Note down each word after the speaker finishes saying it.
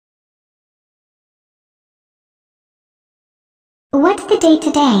What's the date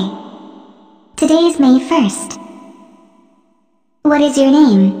today? Today is May 1st. What is your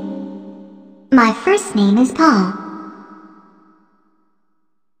name? My first name is Paul.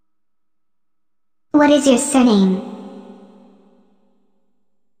 What is your surname?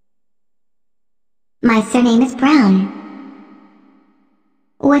 My surname is Brown.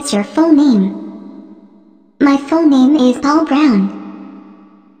 What's your full name? My full name is Paul Brown.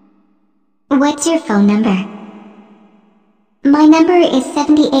 What's your phone number? My number is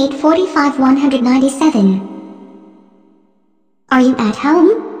 7845-197. Are you at home?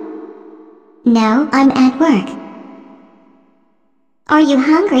 No, I'm at work. Are you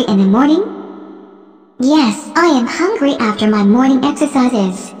hungry in the morning? Yes, I am hungry after my morning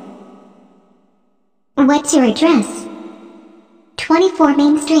exercises. What's your address? 24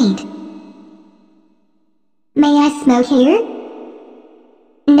 Main Street. May I smoke here?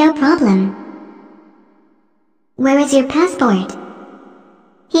 No problem. Where is your passport?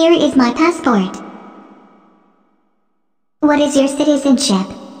 Here is my passport. What is your citizenship?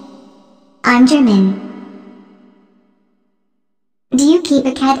 I'm German. Do you keep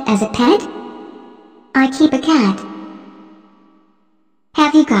a cat as a pet? I keep a cat.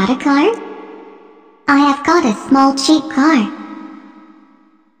 Have you got a car? I have got a small cheap car.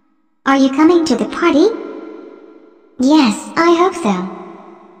 Are you coming to the party? Yes, I hope so.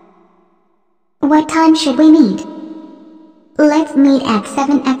 What time should we meet? Let's meet at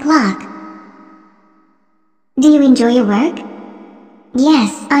 7 o'clock. Do you enjoy your work?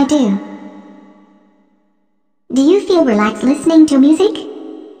 Yes, I do. Do you feel relaxed listening to music?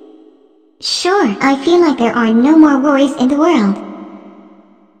 Sure, I feel like there are no more worries in the world.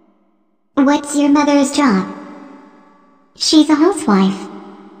 What's your mother's job? She's a housewife.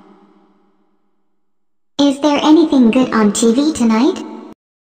 Is there anything good on TV tonight?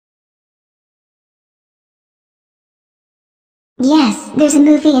 Yes, there's a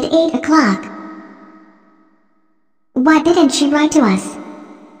movie at 8 o'clock. Why didn't she write to us?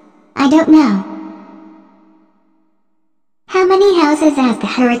 I don't know. How many houses has the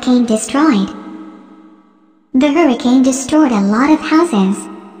hurricane destroyed? The hurricane destroyed a lot of houses.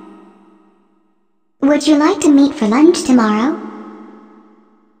 Would you like to meet for lunch tomorrow?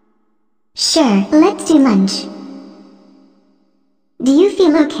 Sure, let's do lunch. Do you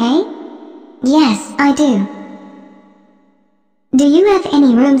feel okay? Yes, I do. Do you have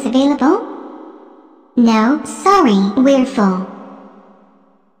any rooms available? No, sorry, we're full.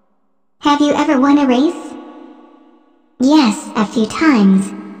 Have you ever won a race? Yes, a few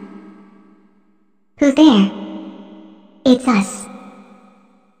times. Who's there? It's us.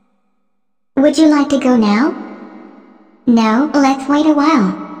 Would you like to go now? No, let's wait a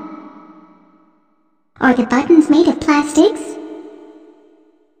while. Are the buttons made of plastics?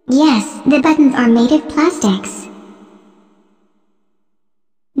 Yes, the buttons are made of plastics.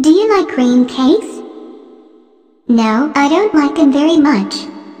 Do you like cream cakes? No, I don't like them very much.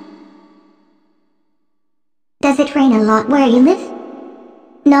 Does it rain a lot where you live?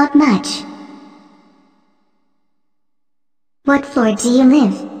 Not much. What floor do you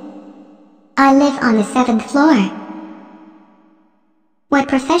live? I live on the 7th floor. What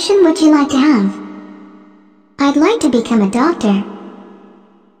profession would you like to have? I'd like to become a doctor.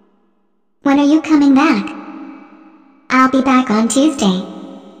 When are you coming back? I'll be back on Tuesday.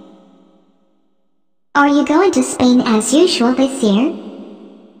 Are you going to Spain as usual this year?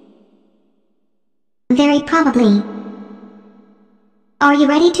 Very probably. Are you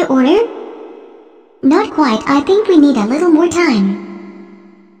ready to order? Not quite, I think we need a little more time.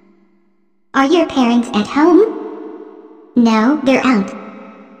 Are your parents at home? No, they're out.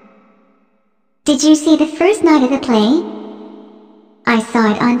 Did you see the first night of the play? I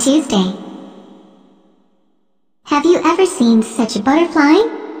saw it on Tuesday. Have you ever seen such a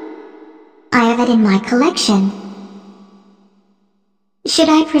butterfly? I have it in my collection. Should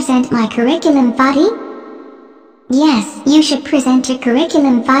I present my curriculum vitae? Yes, you should present your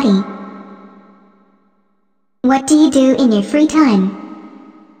curriculum vitae. What do you do in your free time?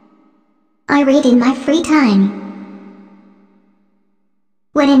 I read in my free time.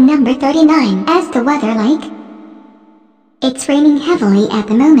 What in number 39? Is the weather like? It's raining heavily at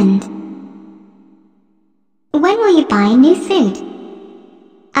the moment. When will you buy a new suit?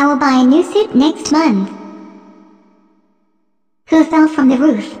 I will buy a new suit next month. Who fell from the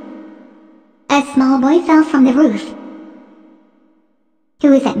roof? A small boy fell from the roof.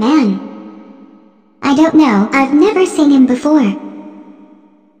 Who is that man? I don't know, I've never seen him before.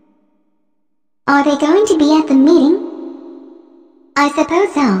 Are they going to be at the meeting? I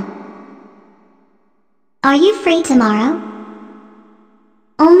suppose so. Are you free tomorrow?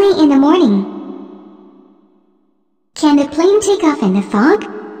 Only in the morning. Can a plane take off in the fog?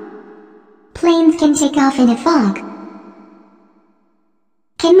 Planes can take off in a fog.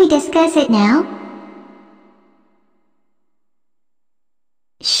 Can we discuss it now?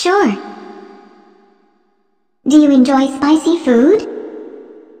 Sure. Do you enjoy spicy food?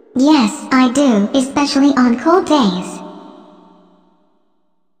 Yes, I do, especially on cold days.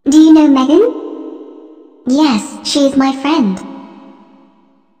 Do you know Megan? Yes, she is my friend.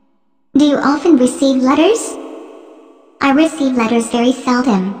 Do you often receive letters? I receive letters very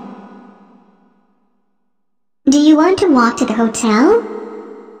seldom. Do you want to walk to the hotel?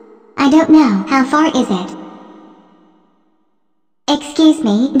 I don't know. How far is it? Excuse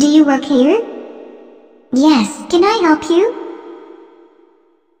me, do you work here? Yes, can I help you?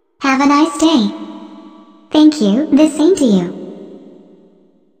 Have a nice day. Thank you, the same to you.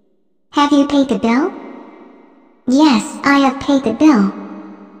 Have you paid the bill? Yes, I have paid the bill.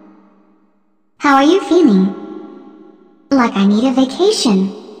 How are you feeling? Like I need a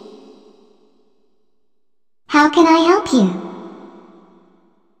vacation. How can I help you?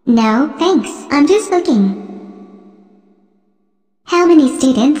 No, thanks, I'm just looking. How many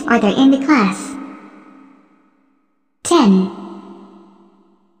students are there in the class? 10.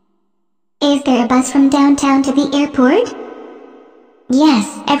 Is there a bus from downtown to the airport?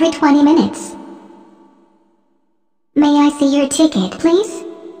 Yes, every 20 minutes. May I see your ticket, please?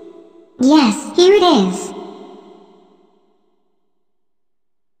 Yes, here it is.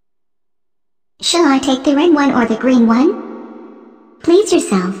 Shall I take the red one or the green one? Please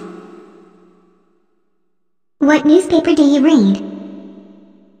yourself. What newspaper do you read?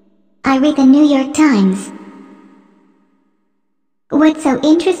 I read the New York Times. What's so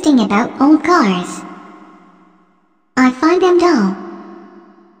interesting about old cars? I find them dull.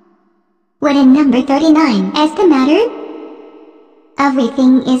 What in number 39 is the matter?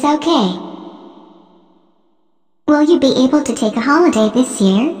 Everything is okay. Will you be able to take a holiday this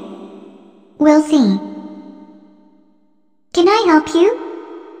year? We'll see. Can I help you?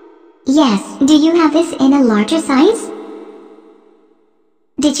 Yes, do you have this in a larger size?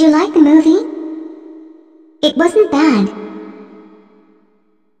 Did you like the movie? It wasn't bad.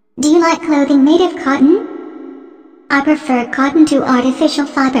 Do you like clothing made of cotton? I prefer cotton to artificial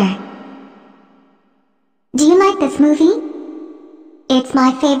fiber. Do you like this movie? It's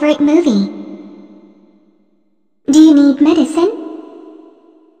my favorite movie. Do you need medicine?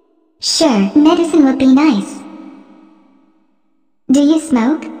 Sure, medicine would be nice. Do you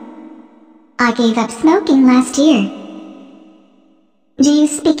smoke? I gave up smoking last year. Do you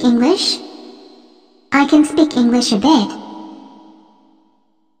speak English? I can speak English a bit.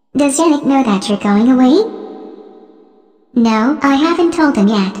 Does Yannick know that you're going away? No, I haven't told him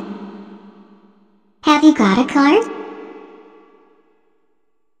yet. Have you got a card?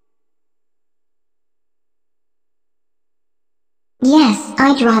 Yes,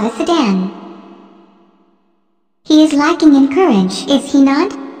 I drive a sedan. He is lacking in courage, is he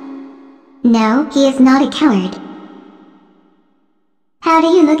not? No, he is not a coward. How do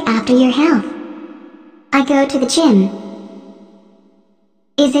you look after your health? I go to the gym.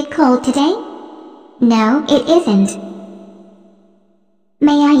 Is it cold today? No, it isn't.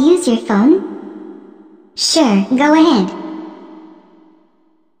 May I use your phone? Sure, go ahead.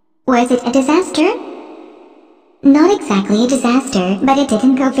 Was it a disaster? Not exactly a disaster, but it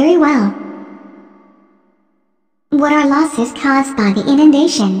didn't go very well. What are losses caused by the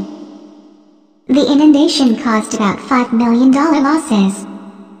inundation? The inundation caused about $5 million losses.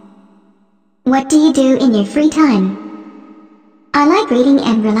 What do you do in your free time? I like reading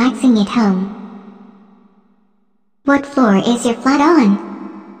and relaxing at home. What floor is your flat on?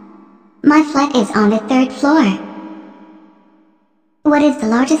 My flat is on the 3rd floor. What is the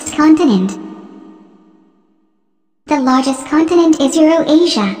largest continent? The largest continent is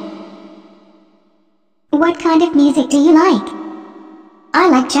Eurasia. What kind of music do you like? I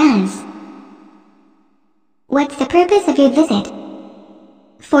like jazz. What's the purpose of your visit?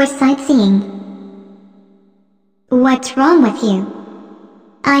 For sightseeing. What's wrong with you?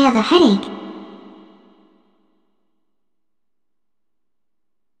 I have a headache.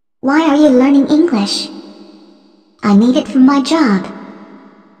 Why are you learning English? I need it for my job.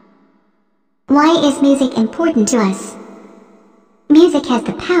 Why is music important to us? Music has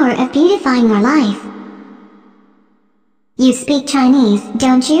the power of beautifying our life. You speak Chinese,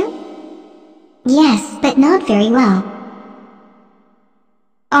 don't you? Yes, but not very well.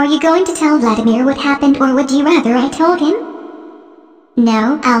 Are you going to tell Vladimir what happened, or would you rather I told him?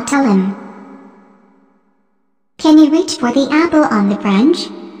 No, I'll tell him. Can you reach for the apple on the branch?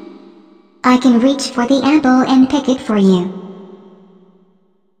 I can reach for the apple and pick it for you.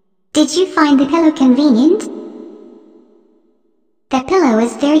 Did you find the pillow convenient?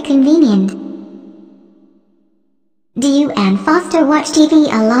 very convenient. Do you and Foster watch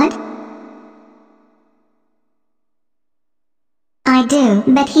TV a lot? I do,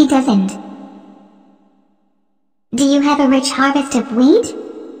 but he doesn't. Do you have a rich harvest of wheat?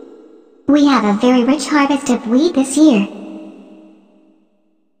 We have a very rich harvest of wheat this year.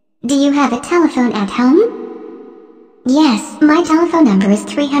 Do you have a telephone at home? Yes, my telephone number is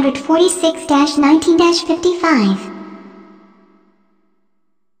 346-19-55.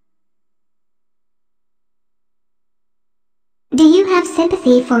 Do you have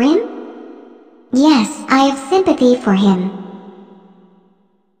sympathy for him? Yes, I have sympathy for him.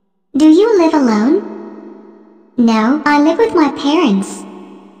 Do you live alone? No, I live with my parents.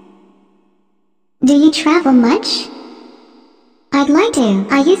 Do you travel much? I'd like to.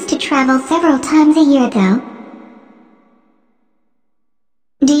 I used to travel several times a year though.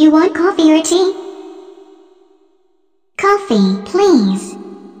 Do you want coffee or tea? Coffee, please.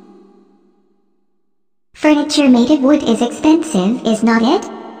 Furniture made of wood is expensive, is not it?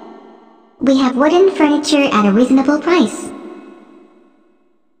 We have wooden furniture at a reasonable price.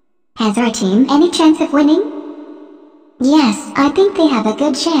 Has our team any chance of winning? Yes, I think they have a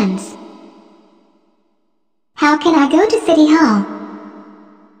good chance. How can I go to City Hall?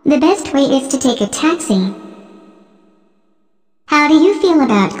 The best way is to take a taxi. How do you feel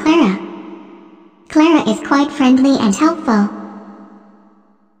about Clara? Clara is quite friendly and helpful.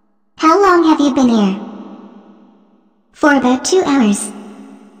 How long have you been here? For about 2 hours.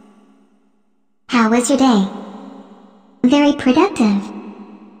 How was your day? Very productive.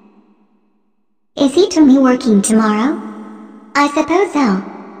 Is he to me working tomorrow? I suppose so.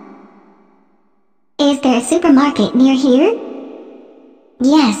 Is there a supermarket near here?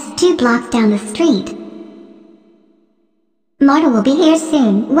 Yes, 2 blocks down the street. Marta will be here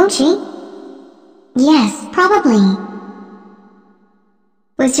soon, won't she? Yes, probably.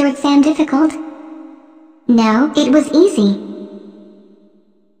 Was your exam difficult? No, it was easy.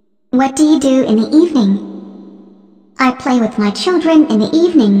 What do you do in the evening? I play with my children in the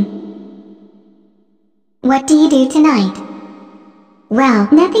evening. What do you do tonight? Well,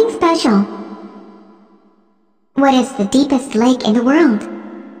 nothing special. What is the deepest lake in the world?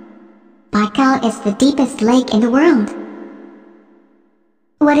 Baikal is the deepest lake in the world.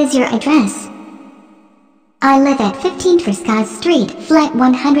 What is your address? I live at 15 Tverskaya Street, flat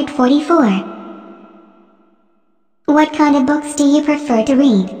 144. What kind of books do you prefer to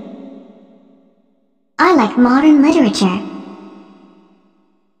read? I like modern literature.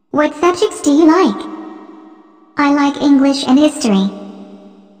 What subjects do you like? I like English and history.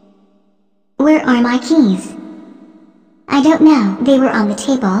 Where are my keys? I don't know, they were on the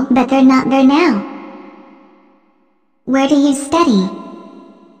table, but they're not there now. Where do you study?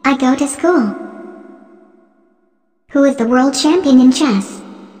 I go to school. Who is the world champion in chess?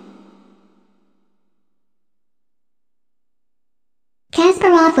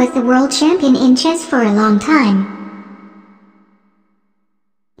 Kasparov was the world champion in chess for a long time.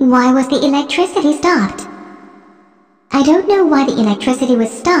 Why was the electricity stopped? I don't know why the electricity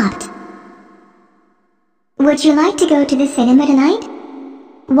was stopped. Would you like to go to the cinema tonight?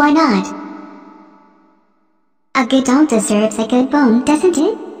 Why not? A good dog deserves a good bone, doesn't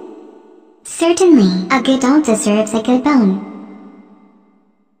it? Certainly, a good dog deserves a good bone.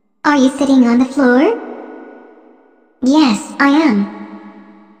 Are you sitting on the floor? Yes, I am.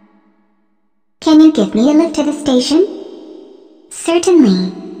 Can you give me a lift to the station?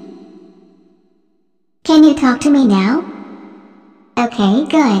 Certainly. Can you talk to me now? Okay,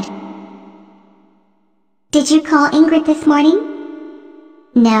 good. Did you call Ingrid this morning?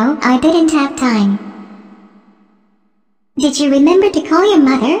 No, I didn't have time. Did you remember to call your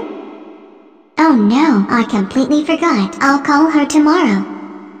mother? Oh no, I completely forgot. I'll call her tomorrow.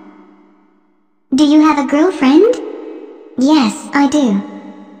 Do you have a girlfriend? Yes, I do.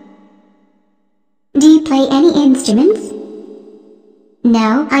 Do you play any instruments?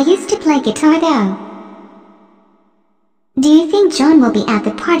 No, I used to play guitar though. Do you think John will be at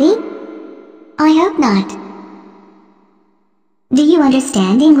the party? I hope not. Do you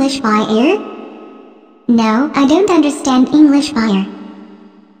understand English by ear? No, I don't understand English by ear.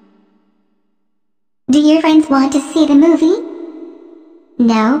 Do your friends want to see the movie?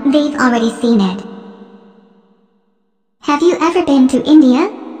 No, they've already seen it. Have you ever been to India?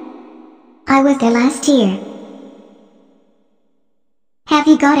 I was there last year. Have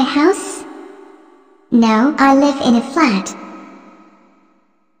you got a house? No, I live in a flat.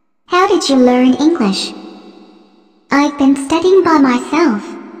 How did you learn English? I've been studying by myself.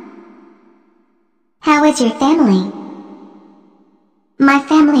 How is your family? My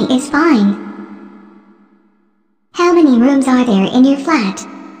family is fine. How How many rooms are there in your flat?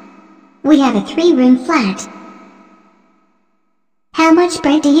 We have a 3-room flat. How much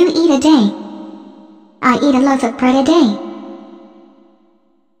bread do you eat a day? I eat a loaf of bread a day.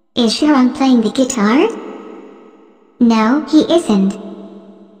 Is Sharon playing the guitar? No, he isn't.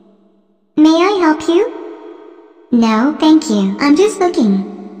 May I help you? No, thank you. I'm just looking.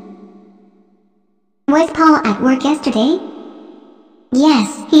 Was Paul at work yesterday?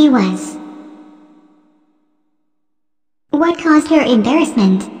 Yes, he was. What caused her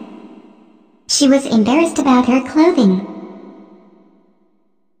embarrassment? She was embarrassed about her clothing.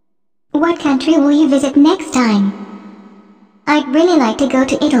 What country will you visit next time? I'd really like to go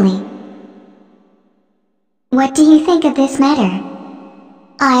to Italy. What do you think of this matter?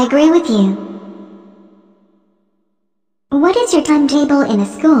 I agree with you. What is your timetable in the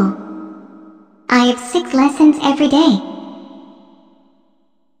school? I have 6 lessons every day.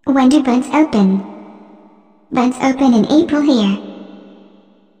 When do buds open? Buds open in April here.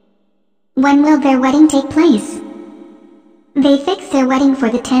 When will their wedding take place? They fixed their wedding for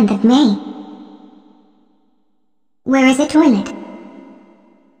the 10th of May. Where is a toilet?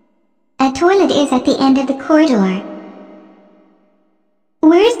 A toilet is at the end of the corridor.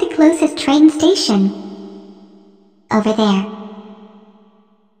 Where is the closest train station? Over there.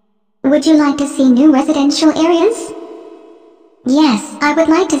 Would you like to see new residential areas? Yes, I would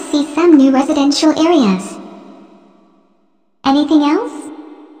like to see some new residential areas. Anything else?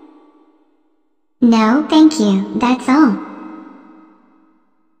 No, thank you, that's all.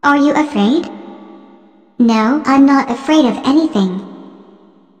 Are you afraid? No, I'm not afraid of anything.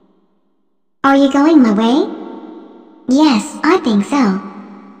 Are you going my way? Yes, I think so.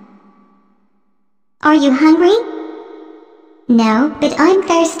 Are you hungry? No, but I'm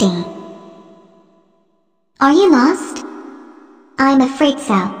thirsty. Are you lost? I'm afraid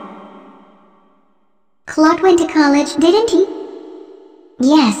so. Claude went to college, didn't he?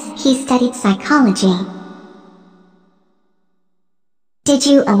 Yes, he studied psychology. Did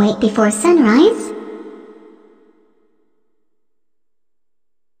you awake before sunrise?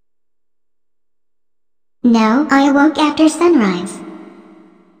 No, I awoke after sunrise.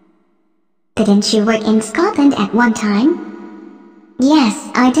 Didn't you work in Scotland at one time? Yes,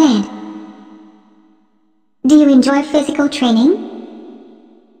 I did. Do you enjoy physical training?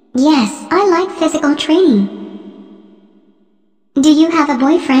 Yes, I like physical training. Do you have a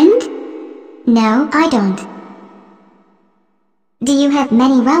boyfriend? No, I don't. Do you have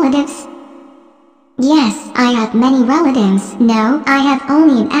many relatives? Yes, I have many relatives. No, I have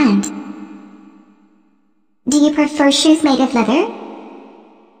only an aunt. Do you prefer shoes made of leather?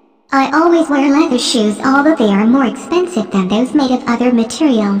 I always wear leather shoes, although they are more expensive than those made of other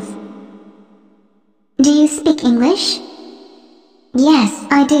materials. Do you speak English? Yes,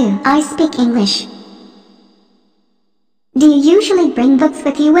 I do. I speak English. Do you usually bring books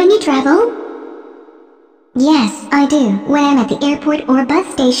with you when you travel? Yes, I do. When I'm at the airport or bus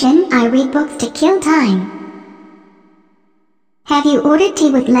station, I read books to kill time. Have you ordered tea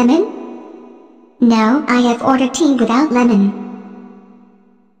with lemon? No, I have ordered tea without lemon.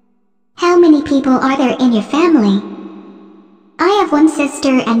 How many people are there in your family? I have 1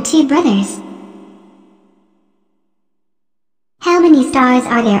 sister and 2 brothers. How many stars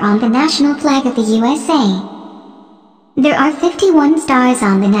are there on the national flag of the USA? There are 51 stars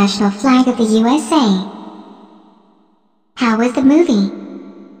on the national flag of the USA. How was the movie?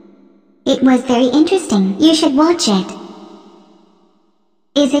 It was very interesting. You should watch it.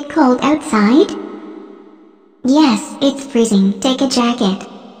 Is it cold outside? Yes, it's freezing. Take a jacket.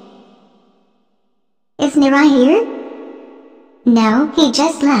 Is Nira here? No, he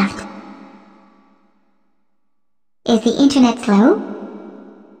just left. Is the internet slow?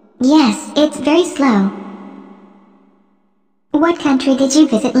 Yes, it's very slow. What country did you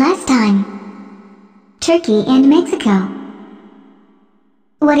visit last time? Turkey and Mexico.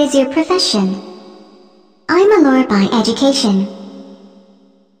 What is your profession? I'm a lawyer by education.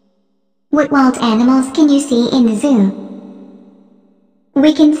 What wild animals can you see in the zoo?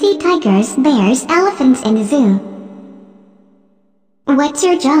 We can see tigers, bears, elephants in the zoo. What's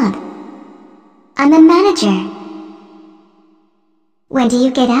your job? I'm a manager. When do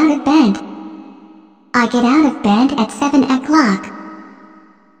you get out of bed? I get out of bed at 7 o'clock.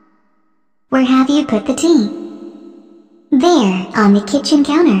 Where have you put the tea? There, on the kitchen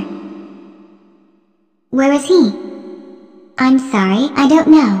counter. Where is he? I'm sorry, I don't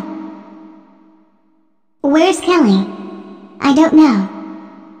know. Where's Kelly? I don't know.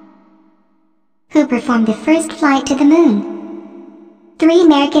 Who performed the first flight to the moon? 3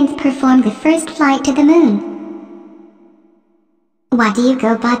 Americans performed the first flight to the moon. Why do you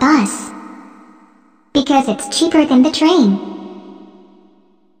go by bus? Because it's cheaper than the train.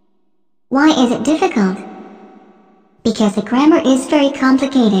 Why is it difficult? Because the grammar is very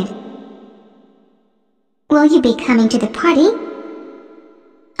complicated. Will you be coming to the party?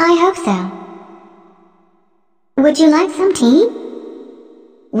 I hope so. Would you like some tea?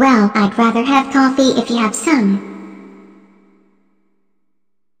 Well, I'd rather have coffee if you have some.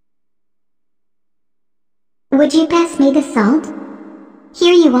 Would you pass me the salt?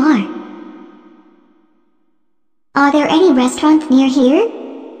 Here you are. Are there any restaurants near here?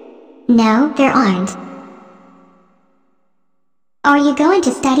 No, there aren't. Are you going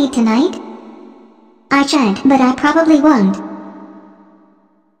to study tonight? I should, but I probably won't.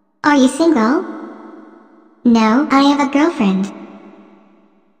 Are you single? No, I have a girlfriend.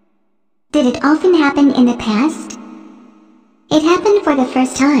 Did it often happen in the past? It happened for the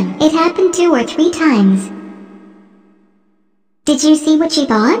first time. It happened 2 or 3 times. Did you see what she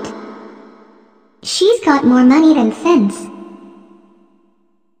bought? She's got more money than sense.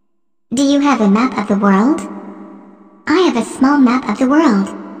 Do you have a map of the world? I have a small map of the world.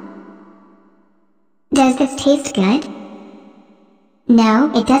 Does this taste good?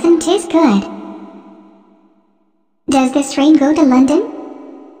 No, it doesn't taste good. Does this train go to London?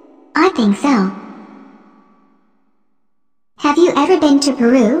 I think so. Have you ever been to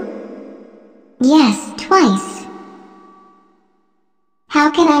Peru? Yes, twice.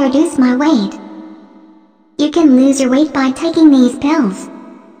 How can I reduce my weight? You can lose your weight by taking these pills.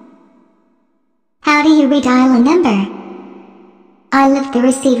 How do you redial a number? I lift the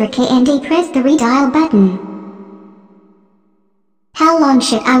receiver key and press the redial button. How long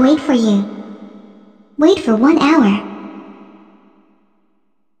should I wait for you? Wait for 1 hour.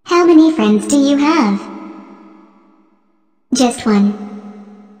 How many friends do you have? Just one.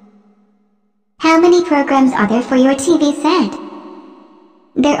 How many programs are there for your TV set?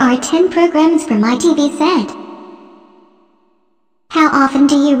 There are 10 programs for my TV set. How often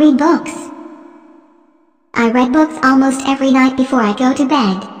do you read books? I read books almost every night before I go to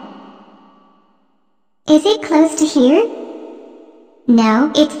bed. Is it close to here?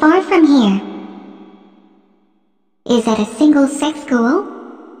 No, it's far from here. Is it a single-sex school?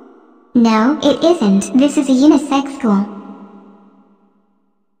 No, it isn't. This is a unisex school.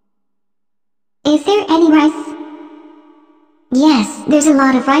 Is there any rice? Yes, there's a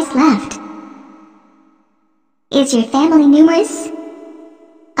lot of rice left. Is your family numerous?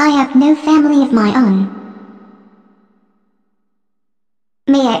 I have no family of my own.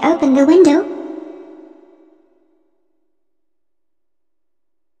 May I open the window?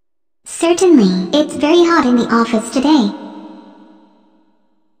 Certainly, it's very hot in the office today.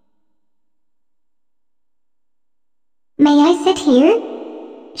 May I sit here?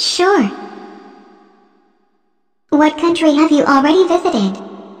 Sure. What country have you already visited?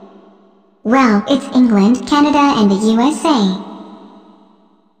 Well, it's England, Canada, and the USA.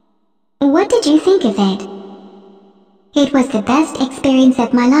 What did you think of it? It was the best experience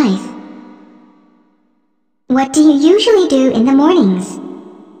of my life. What do you usually do in the mornings?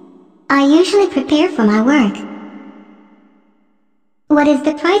 I usually prepare for my work. What is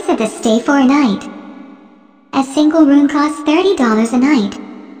the price of the stay for a night? A single room costs $30 a night.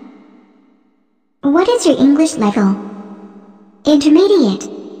 What is your English level? Intermediate.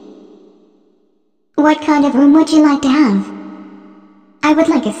 What kind of room would you like to have? I would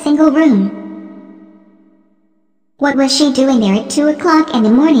like a single room. What was she doing there at 2 o'clock in the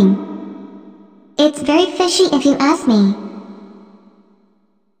morning? It's very fishy if you ask me.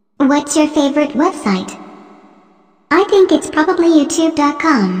 What's your favorite website? I think it's probably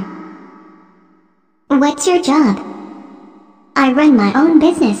youtube.com. What's your job? I run my own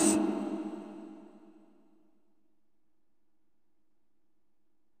business.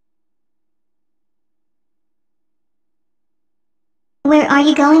 Where are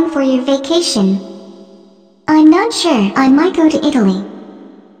you going for your vacation? I'm not sure. I might go to Italy.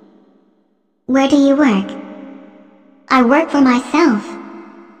 Where do you work? I work for myself.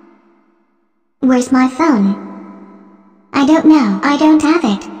 Where's my phone? I don't know. I don't have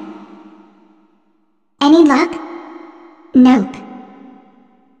it. Any luck? Nope.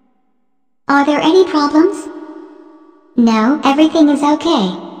 Are there any problems? No, everything is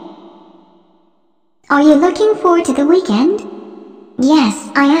okay. Are you looking forward to the weekend? Yes,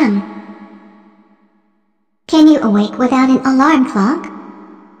 I am. Can you awake without an alarm clock?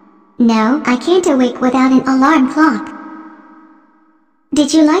 No, I can't awake without an alarm clock.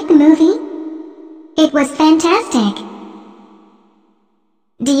 Did you like the movie? It was fantastic.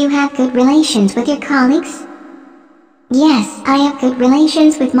 Do you have good relations with your colleagues? Yes, I have good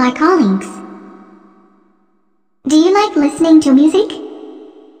relations with my colleagues. Do you like listening to music?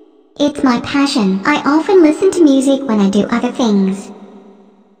 It's my passion. I often listen to music when I do other things.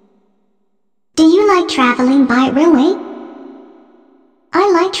 Do you like traveling by railway?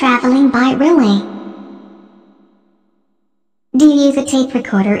 I like traveling by railway. Do you use a tape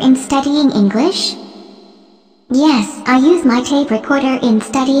recorder in studying English? Yes, I use my tape recorder in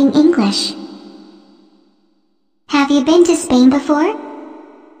studying English. Have you been to Spain before?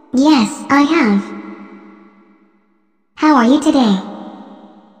 Yes, I have. How are you today?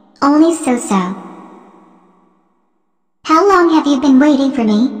 Only so-so. How long have you been waiting for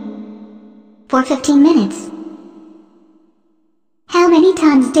me? For 15 minutes. How many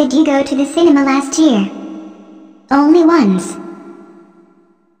times did you go to the cinema last year? Only once.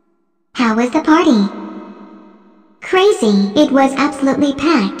 How was the party? Crazy, it was absolutely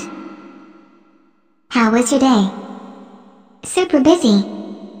packed. How was your day? Super busy.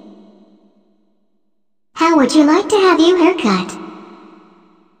 How would you like to have your haircut?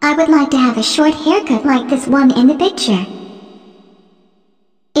 I would like to have a short haircut like this one in the picture.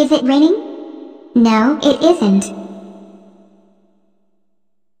 Is it raining? No, it isn't.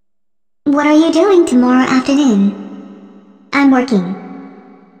 What are you doing tomorrow afternoon? I'm working.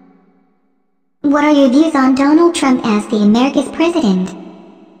 What are your views on Donald Trump as the America's president?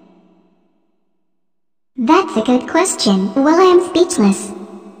 That's a good question. Well, I am speechless.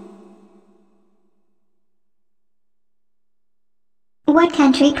 What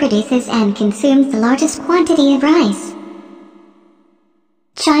country produces and consumes the largest quantity of rice?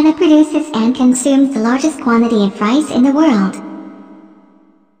 China produces and consumes the largest quantity of rice in the world.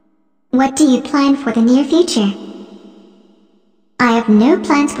 What do you plan for the near future? I have no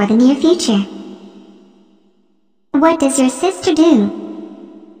plans for the near future. What does your sister do?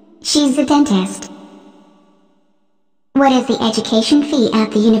 She's a dentist. What is the education fee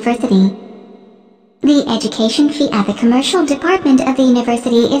at the university? The education fee at the commercial department of the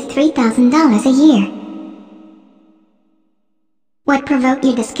university is $3,000 a year. What provoked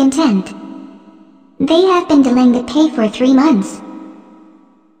your discontent? They have been delaying the pay for 3 months.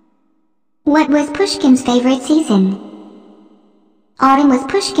 What was Pushkin's favorite season? Autumn was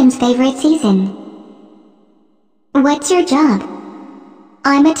Pushkin's favorite season. What's your job?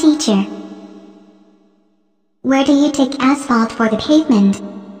 I'm a teacher. Where do you take asphalt for the pavement?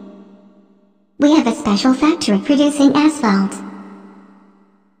 We have a special factory producing asphalt.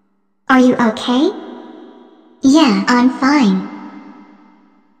 Are you okay? Yeah, I'm fine.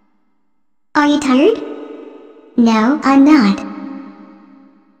 Are you tired? No, I'm not.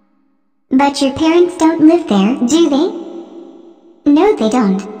 But your parents don't live there, do they? No, they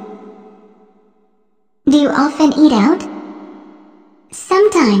don't. Do you often eat out?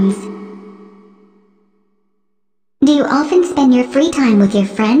 Sometimes. Do you often spend your free time with your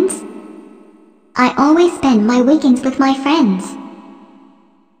friends? I always spend my weekends with my friends.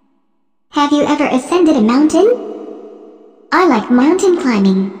 Have you ever ascended a mountain? I like mountain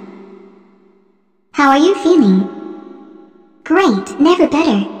climbing. How are you feeling? Great, never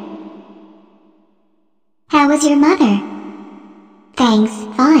better. How was your mother? Thanks,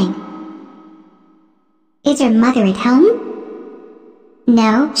 fine. Is your mother at home?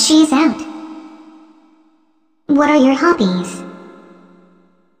 No, she's out. What are your hobbies?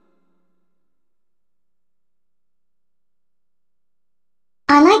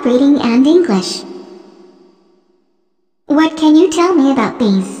 I like reading and English. What can you tell me about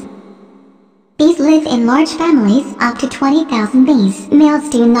bees? Bees live in large families, up to 20,000 bees. Males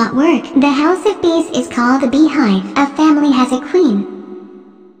do not work. The house of bees is called a beehive. A family has a queen.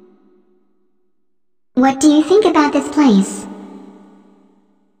 What do you think about this place?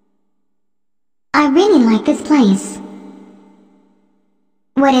 I really like this place.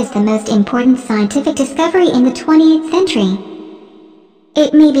 What is the most important scientific discovery in the 20th century?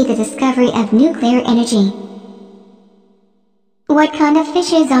 It may be the discovery of nuclear energy. What kind of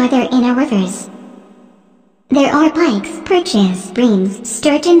fishes are there in our rivers? There are pikes, perches, breams,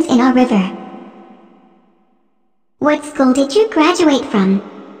 sturgeons in our river. What school did you graduate from?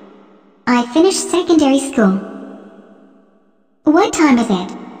 I finished secondary school. What time is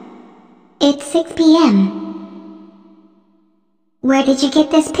it? It's 6 p.m. Where did you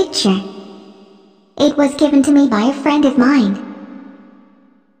get this picture? It was given to me by a friend of mine.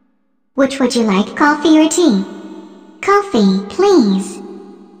 Which would you like, coffee or tea? Coffee, please.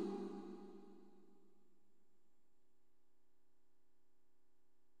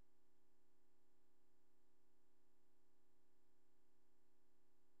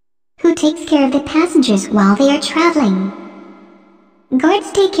 Who takes care of the passengers while they are traveling?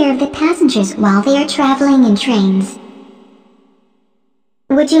 Guards take care of the passengers while they are traveling in trains.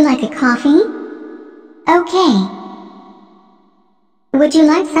 Would you like a coffee? Okay. Would you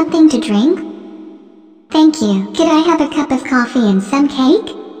like something to drink? Thank you. Could I have a cup of coffee and some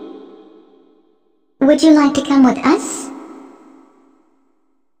cake? Would you like to come with us?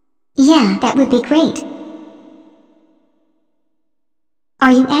 Yeah, that would be great.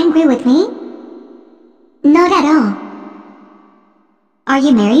 Are you angry with me? Not at all. Are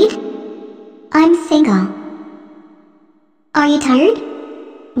you married? I'm single. Are you tired?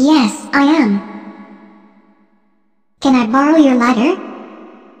 Yes, I am. Can I borrow your lighter?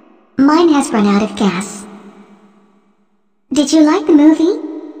 Mine has run out of gas. Did you like the movie?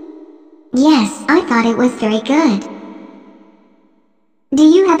 Yes, I thought it was very good. Do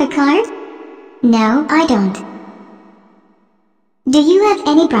you have a car? No, I don't. Do you have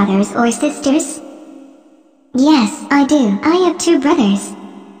any brothers or sisters? Yes, I do. I have 2 brothers.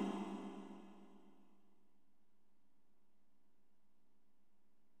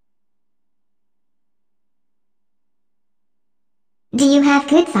 Do you have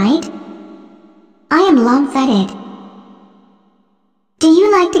good sight? I am long-sighted. Do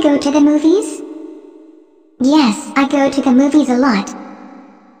you like to go to the movies? Yes, I go to the movies a lot.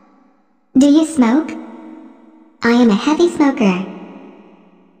 Do you smoke? I am a heavy smoker.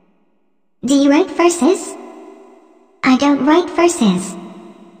 Do you write verses? I don't write verses.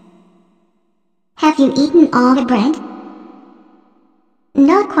 Have you eaten all the bread?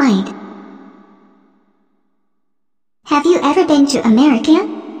 Not quite. Have you ever been to America?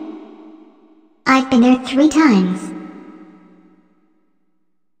 I've been there 3 times.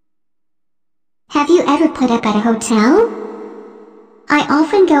 Have you ever put up at a hotel? I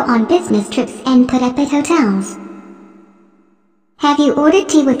often go on business trips and put up at hotels. Have you ordered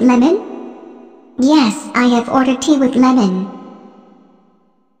tea with lemon? Yes, I have ordered tea with lemon.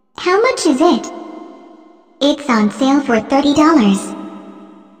 How much is it? It's on sale for $30.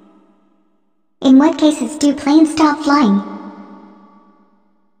 In what cases do planes stop flying?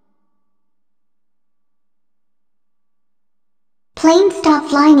 Planes stop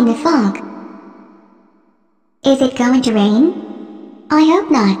flying in the fog. Is it going to rain? I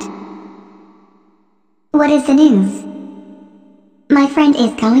hope not. What is the news? My friend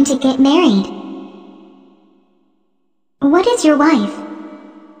is going to get married. What is your wife?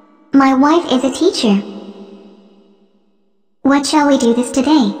 My wife is a teacher. What shall we do this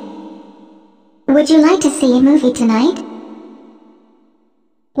today? Would you like to see a movie tonight?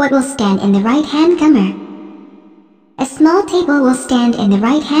 What will stand in the right-hand corner? A small table will stand in the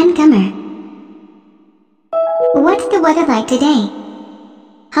right-hand corner. What's the weather like today?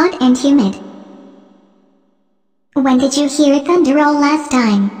 Hot and humid. When did you hear thunder roll last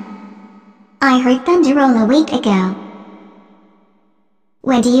time? I heard thunder roll a week ago.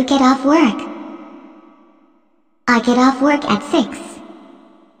 When do you get off work? I get off work at 6.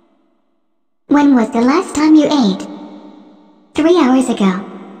 When was the last time you ate? 3 hours ago.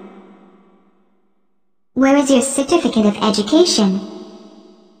 Where is your certificate of education?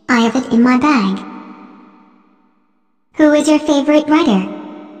 I have it in my bag. Who is your favorite writer?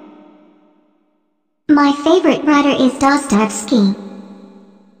 My favorite writer is Dostoevsky.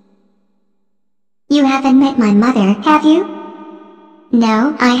 You haven't met my mother, have you?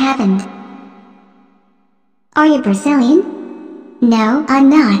 No, I haven't. Are you Brazilian? No, I'm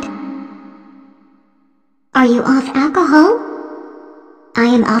not. Are you off alcohol? I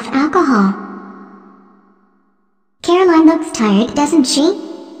am off alcohol. Caroline looks tired, doesn't she?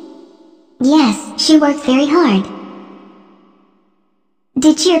 Yes, she works very hard.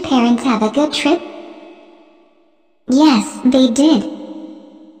 Did your parents have a good trip? Yes, they did.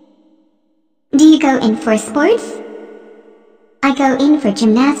 Do you go in for sports? I go in for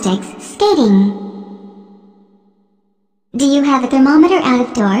gymnastics, skating. Do you have a thermometer out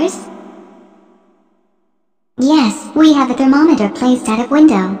of doors? Yes, we have a thermometer placed out of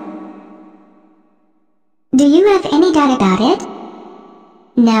window. Do you have any doubt about it?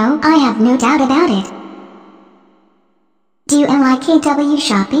 No, I have no doubt about it. Do you like KW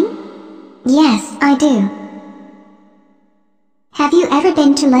shopping? Yes, I do. Have you ever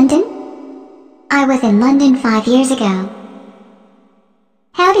been to London? I was in London 5 years ago.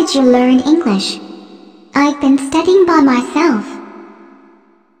 How did you learn English? I've been studying by myself.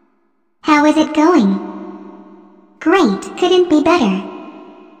 How is it going? Great, couldn't be better.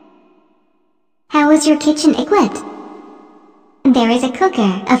 How is your kitchen equipped? There is a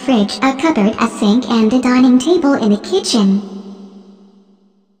cooker, a fridge, a cupboard, a sink, and a dining table in the kitchen.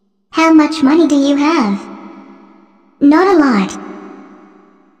 How much money do you have? Not a lot.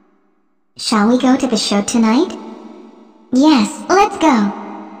 Shall we go to the show tonight? Yes, let's go.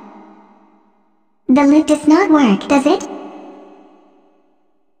 The lift does not work, does it?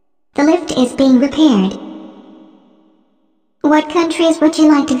 The lift is being repaired. What countries would you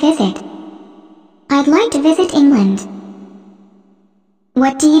like to visit? I'd like to visit England.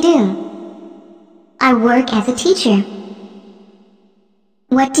 What do you do? I work as a teacher.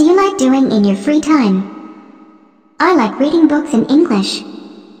 What do you like doing in your free time? I like reading books in English.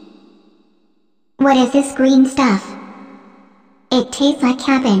 What is this green stuff? It tastes like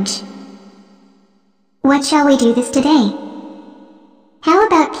cabbage. What shall we do this today? How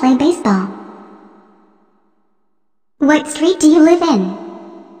about play baseball? What street do you live in?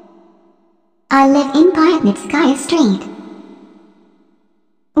 I live in Pyatnitskaya Street.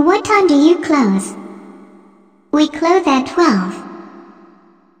 What time do you close? We close at 12.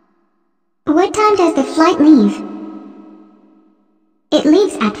 What time does the flight leave? It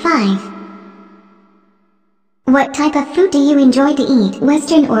leaves at 5. What type of food do you enjoy to eat,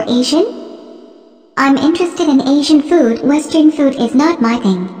 Western or Asian? I'm interested in Asian food. Western food is not my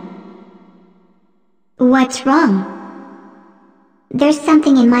thing. What's wrong? There's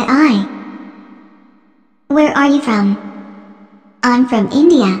something in my eye. Where are you from? I'm from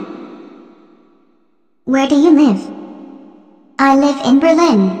India. Where do you live? I live in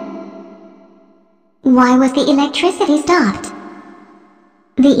Berlin. Why was the electricity stopped?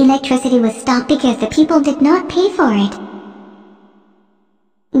 The electricity was stopped because the people did not pay for it.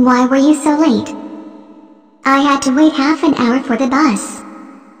 Why were you so late? I had to wait half an hour for the bus.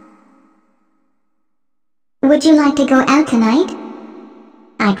 Would you like to go out tonight?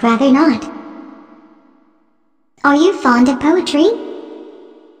 I'd rather not. Are you fond of poetry?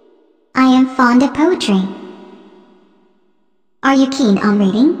 I am fond of poetry. Are you keen on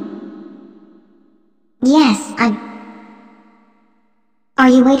reading? Yes, Are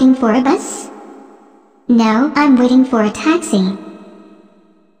you waiting for a bus? No, I'm waiting for a taxi.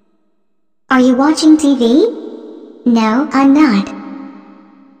 Are you watching TV? No, I'm not.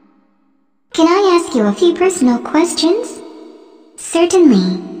 Can I ask you a few personal questions?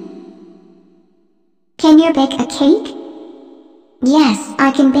 Certainly. Can you bake a cake? Yes,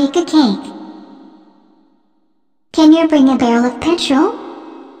 I can bake a cake. Can you bring a barrel of petrol?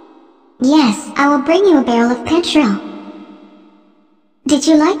 Yes, I will bring you a barrel of petrol. Did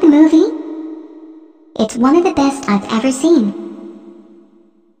you like the movie? It's one of the best I've ever seen.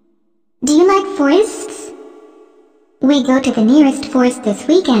 Do you like forests? We go to the nearest forest this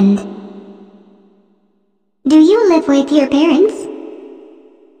weekend. Do you live with your parents?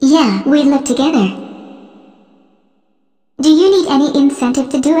 Yeah, we live together. Do you need any incentive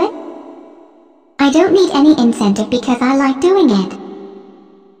to do it? I don't need any incentive because I like doing it.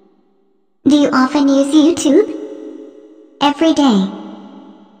 Do you often use YouTube? Every day.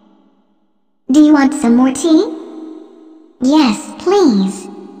 Do you want some more tea? Yes, please.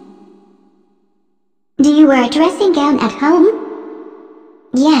 Do you wear a dressing gown at home?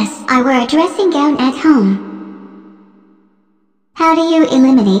 Yes, I wear a dressing gown at home. How do you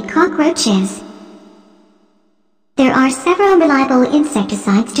eliminate cockroaches? There are several reliable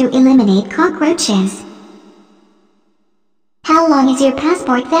insecticides to eliminate cockroaches. How long is your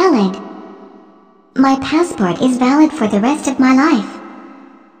passport valid? My passport is valid for the rest of my life.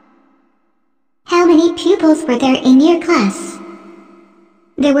 How many pupils were there in your class?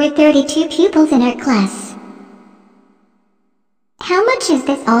 There were 32 pupils in our class. How much is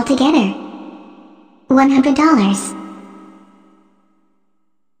this altogether? $100.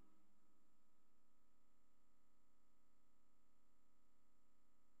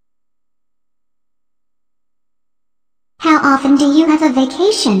 How often do you have a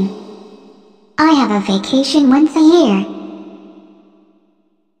vacation? I have a vacation once a year.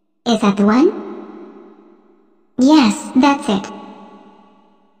 Is that the one? Yes, that's it.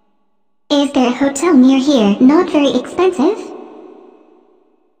 Is there a hotel near here, not very expensive?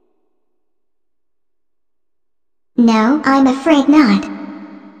 No, I'm afraid not.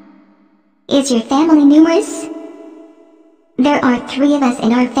 Is your family numerous? There are 3 of us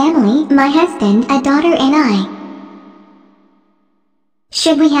in our family, my husband, a daughter and I.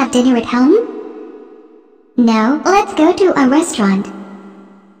 Should we have dinner at home? No, let's go to a restaurant.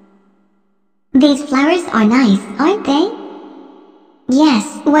 These flowers are nice, aren't they?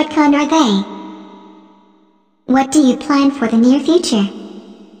 Yes, what kind are they? What do you plan for the near future?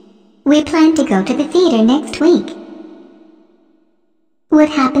 We plan to go to the theater next week. What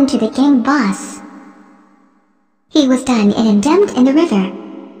happened to the gang boss? He was done and dumped in the river.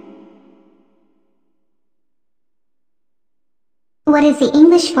 What is the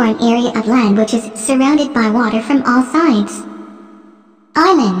English for an area of land which is surrounded by water from all sides?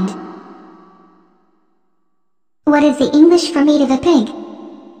 Island. What is the English for meat of a pig?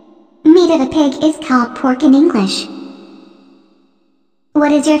 Meat of a pig is called pork in English.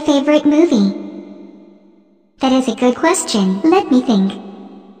 What is your favorite movie? That is a good question. Let me think.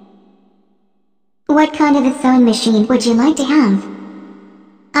 What kind of a sewing machine would you like to have?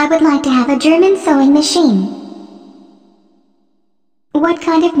 I would like to have a German sewing machine. What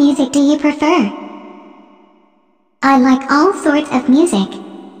kind of music do you prefer? I like all sorts of music.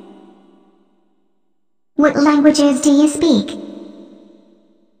 What languages do you speak?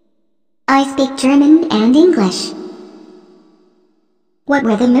 I speak German and English. What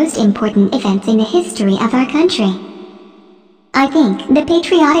were the most important events in the history of our country? I think the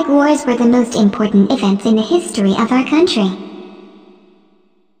patriotic wars were the most important events in the history of our country.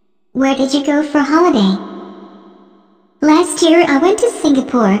 Where did you go for holiday? Last year I went to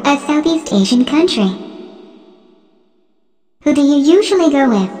Singapore, a Southeast Asian country. Who do you usually go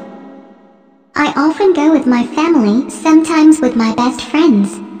with? I often go with my family, sometimes with my best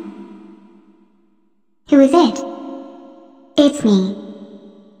friends. Who is it? It's me.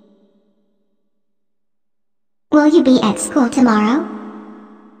 Will you be at school tomorrow?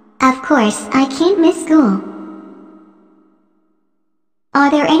 Of course, I can't miss school.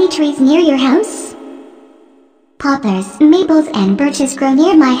 Are there any trees near your house? Poplars, maples and birches grow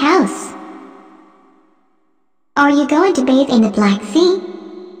near my house. Are you going to bathe in the Black Sea?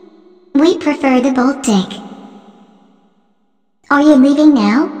 We prefer the Baltic. Are you leaving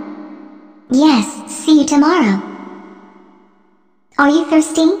now? Yes, see you tomorrow. Are you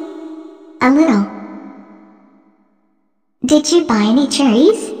thirsty? A little. Did you buy any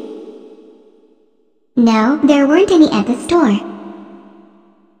cherries? No, there weren't any at the store.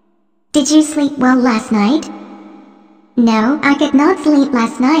 Did you sleep well last night? No, I could not sleep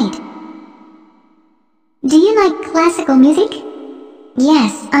last night. Do you like classical music?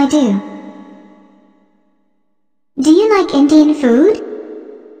 Yes, I do. Do you like Indian food?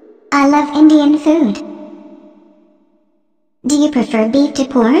 I love Indian food. Do you prefer beef to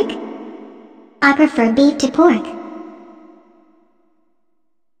pork? I prefer beef to pork.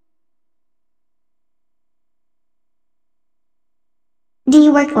 Do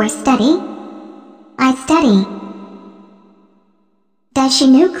you work or study? I study. Does she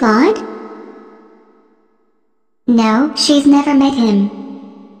know Claude? No, she's never met him.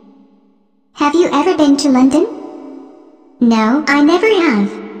 Have you ever been to London? No, I never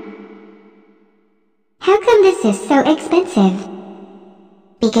have. How come this is so expensive?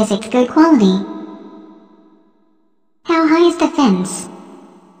 Because it's good quality. How high is the fence?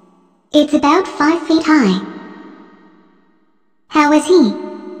 It's about 5 feet high. How is he?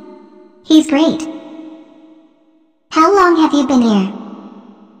 He's great. How long have you been here?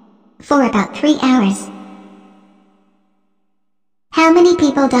 For about 3 hours. How many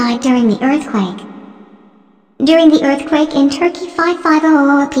people died during the earthquake? During the earthquake in Turkey,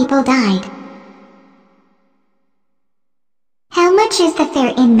 5,500 people died. How much is the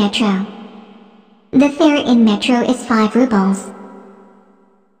fare in metro? The fare in metro is 5 rubles.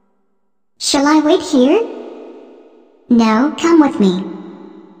 Shall I wait here? No, come with me.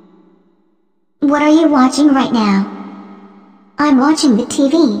 What are you watching right now? I'm watching the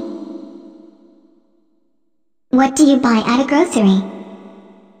TV. What do you buy at a grocery?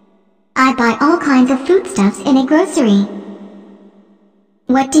 I buy all kinds of foodstuffs in a grocery.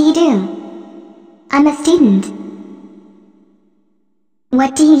 What do you do? I'm a student.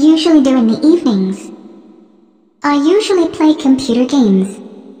 What do you usually do in the evenings? I usually play computer games.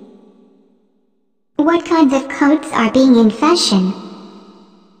 What kinds of coats are being in fashion?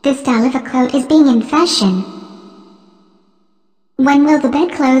 The style of a coat is being in fashion. When will the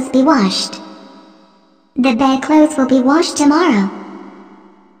bedclothes be washed? The bedclothes will be washed tomorrow.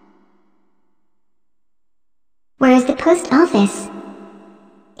 Where is the post office?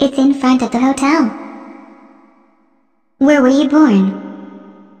 It's in front of the hotel. Where were you born?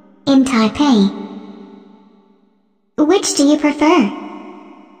 In Taipei. Which do you prefer?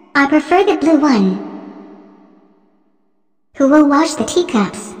 I prefer the blue one. Who will wash the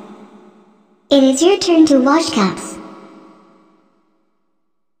teacups? It is your turn to wash cups.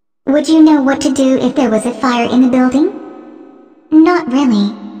 Would you know what to do if there was a fire in the building? Not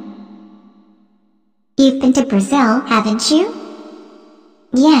really. You've been to Brazil, haven't you?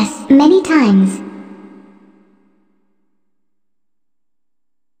 Yes, many times.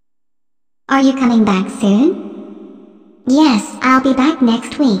 Are you coming back soon? Yes, I'll be back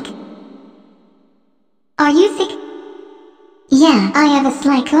next week. Are you sick? Yeah, I have a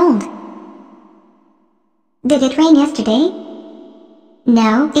slight cold. Did it rain yesterday?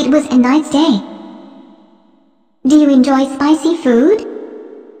 No, it was a nice day. Do you enjoy spicy food?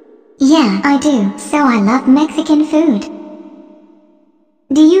 Yeah, I do, so I love Mexican food.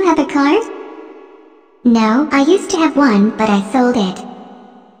 Do you have a car? No, I used to have one, but I sold it.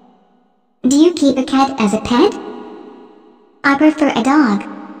 Do you keep a cat as a pet? I prefer a dog.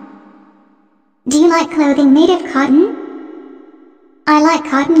 Do you like clothing made of cotton? I like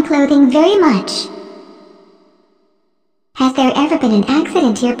cotton clothing very much. Has there ever been an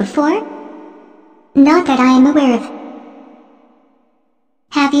accident here before? Not that I am aware of.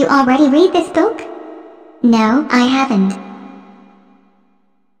 Have you already read this book? No, I haven't.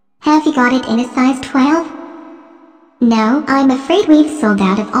 Have you got it in a size 12? No, I'm afraid we've sold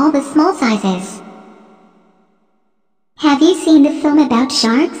out of all the small sizes. Have you seen the film about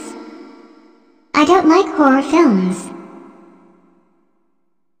sharks? I don't like horror films.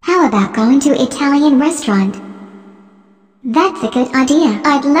 How about going to an Italian restaurant? That's a good idea.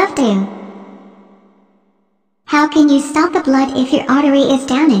 I'd love to. How can you stop the blood if your artery is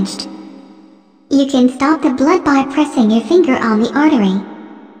damaged? You can stop the blood by pressing your finger on the artery.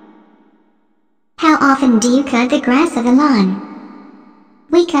 How often do you cut the grass of the lawn?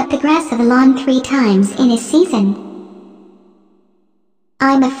 We cut the grass of the lawn 3 times in a season.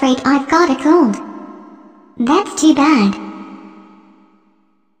 I'm afraid I've got a cold. That's too bad.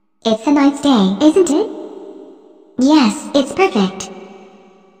 It's a nice day, isn't it? Yes, it's perfect.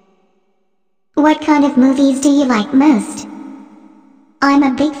 What kind of movies do you like most? I'm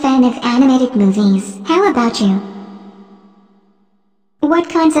a big fan of animated movies. How about you? What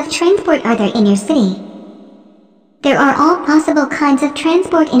kinds of transport are there in your city? There are all possible kinds of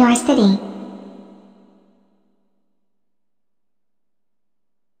transport in our city.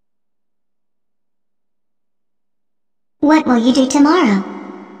 What will you do tomorrow?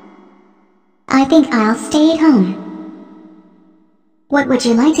 I think I'll stay at home. What would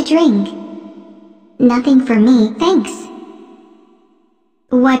you like to drink? Nothing for me, thanks.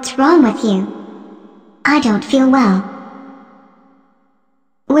 What's wrong with you? I don't feel well.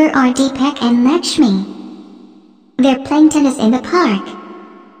 Where are Deepak and Lakshmi? They're playing tennis in the park.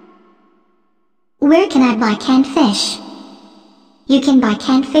 Where can I buy canned fish? You can buy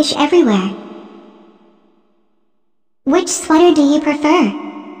canned fish everywhere. Which sweater do you prefer?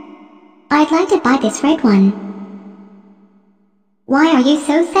 I'd like to buy this red one. Why are you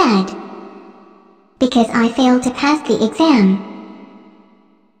so sad? Because I failed to pass the exam.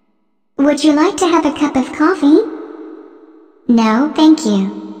 Would you like to have a cup of coffee? No, thank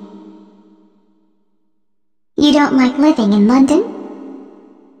you. You don't like living in London?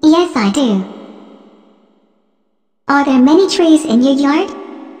 Yes, I do. Are there many trees in your yard?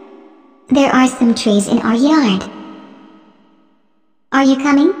 There are some trees in our yard. Are you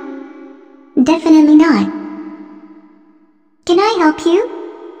coming? Definitely not. Can I help you?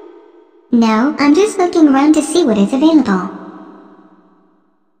 No, I'm just looking around to see what is available.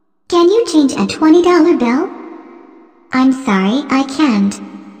 Can you change a $20 bill? I'm sorry, I can't.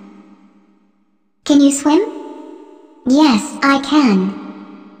 Can you swim? Yes, I can.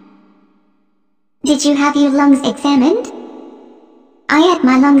 Did you have your lungs examined? I had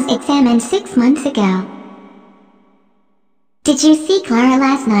my lungs examined 6 months ago. Did you see Clara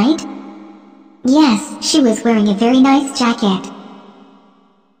last night? Yes, she was wearing a very nice jacket.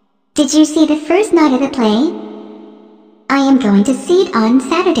 Did you see the first night of the play? I am going to see it on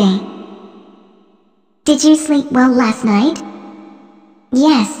Saturday. Did you sleep well last night?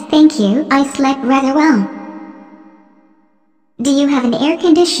 Yes, thank you, I slept rather well. Do you have an air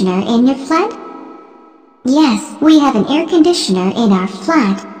conditioner in your flat? Yes, we have an air conditioner in our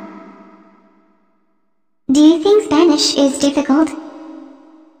flat. Do you think Spanish is difficult?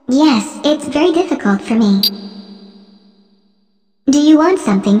 Yes, it's very difficult for me. Do you want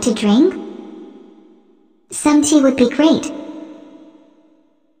something to drink? Some tea would be great.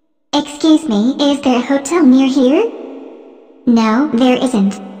 Excuse me, is there a hotel near here? No, there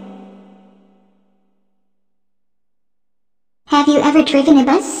isn't. Have you ever driven a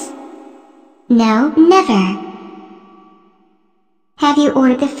bus? No, never. Have you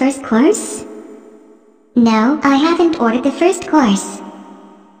ordered the first course? No, I haven't ordered the first course.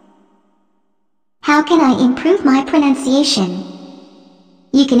 How can I improve my pronunciation?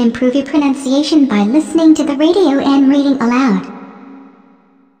 You can improve your pronunciation by listening to the radio and reading aloud.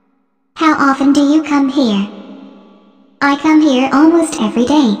 How often do you come here? I come here almost every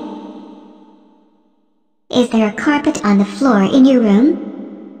day. Is there a carpet on the floor in your room?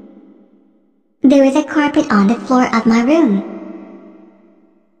 There is a carpet on the floor of my room.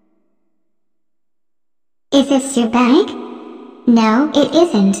 Is this your bag? No, it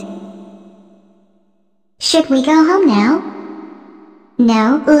isn't. Should we go home now?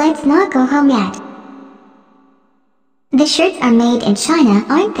 No, let's not go home yet. The shirts are made in China,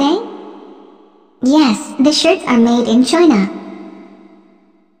 aren't they? Yes, the shirts are made in China.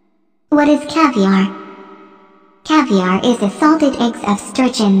 What is caviar? Caviar is the salted eggs of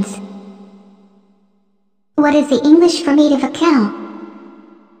sturgeons. What is the English for meat of a cow?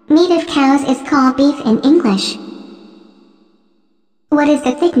 Meat of cows is called beef in English. What is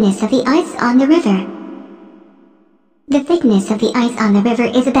the thickness of the ice on the river? The thickness of the ice on the river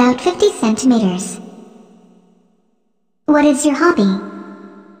is about 50 centimeters. What is your hobby?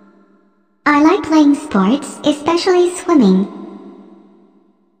 I like playing sports, especially swimming.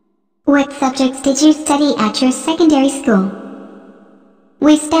 What subjects did you study at your secondary school?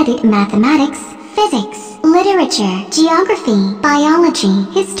 We studied mathematics, physics, literature, geography, biology,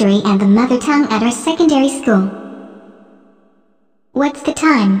 history, and the mother tongue at our secondary school. What's the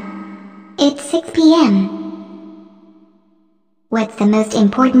time? It's 6 p.m. What's the most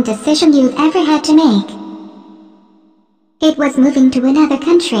important decision you've ever had to make? It was moving to another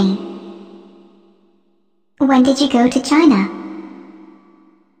country. When did you go to China?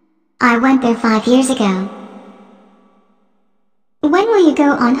 I went there 5 years ago. When will you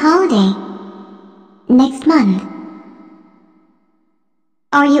go on holiday? Next month.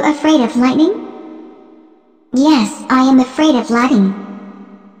 Are you afraid of lightning? Yes, I am afraid of lightning.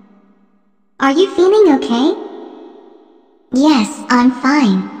 Are you feeling okay? Yes, I'm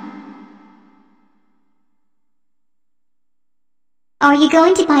fine. Are you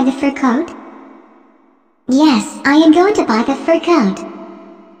going to buy the fur coat? Yes, I am going to buy the fur coat.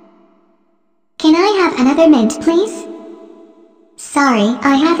 Can I have another mint, please? Sorry,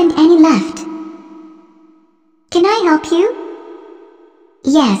 I haven't any left. Can I help you?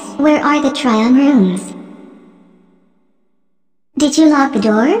 Yes, where are the try-on rooms? Did you lock the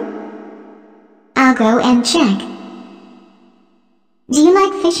door? I'll go and check. Do you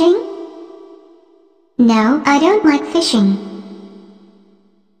like fishing? No, I don't like fishing.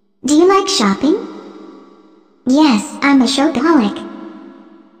 Do you like shopping? Yes, I'm a shopaholic.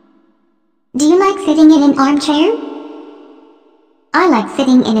 Do you like sitting in an armchair? I like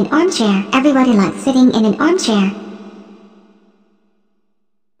sitting in an armchair. Everybody likes sitting in an armchair.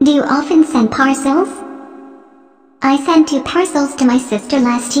 Do you often send parcels? I sent 2 parcels to my sister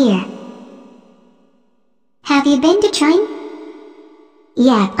last year. Have you been to China?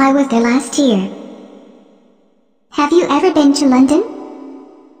 Yeah, I was there last year. Have you ever been to London?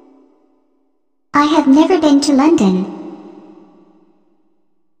 I have never been to London.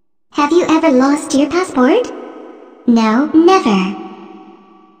 Have you ever lost your passport? No, never.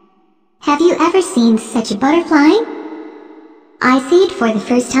 Have you ever seen such a butterfly? I see it for the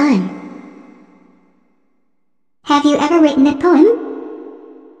first time. Have you ever written a poem?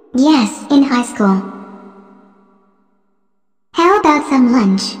 Yes, in high school. How about some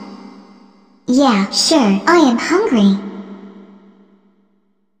lunch? Yeah, sure, I am hungry.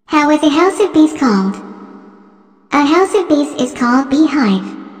 How is a house of bees called? A house of bees is called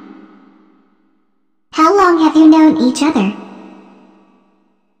beehive. How long have you known each other?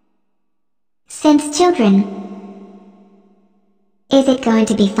 Since children. Is it going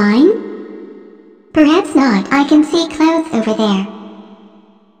to be fine? Perhaps not. I can see clouds over there.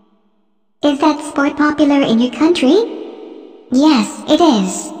 Is that sport popular in your country? Yes, it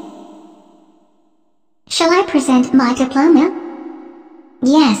is. Shall I present my diploma?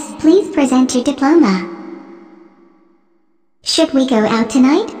 Yes, please present your diploma. Should we go out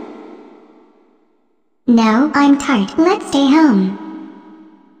tonight? No, I'm tired. Let's stay home.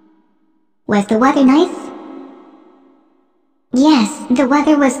 Was the weather nice? Yes, the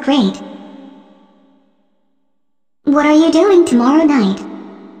weather was great. What are you doing tomorrow night?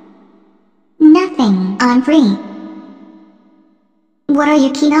 Nothing, I'm free. What are you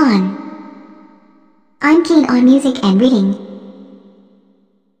keen on? I'm keen on music and reading.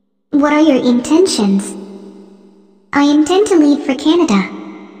 What are your intentions? I intend to leave for Canada.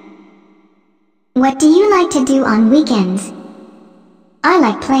 What do you like to do on weekends? I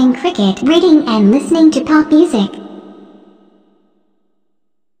like playing cricket, reading, and listening to pop music.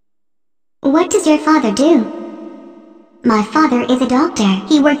 What does your father do? My father is a doctor.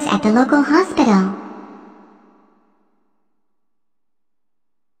 He works at the local hospital.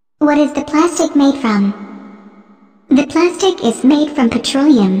 What is the plastic made from? The plastic is made from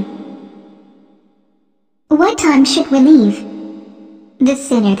petroleum. What time should we leave? The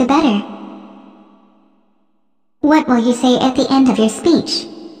sooner the better. What will you say at the end of your speech?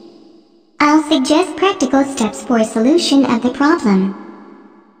 I'll suggest practical steps for a solution of the problem.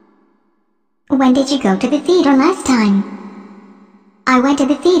 When did you go to the theater last time? I went to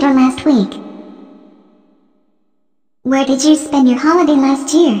the theater last week. Where did you spend your holiday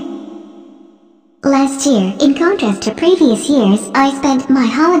last year? Last year, in contrast to previous years, I spent my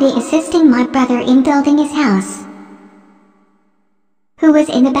holiday assisting my brother in building his house. Who was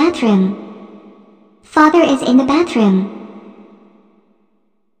in the bathroom? Father is in the bathroom.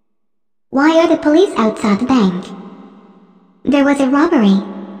 Why are the police outside the bank? There was a robbery.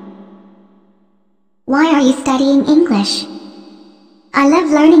 Why are you studying English? I love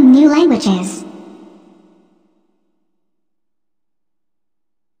learning new languages.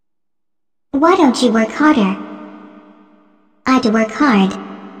 Why don't you work harder? I do work hard.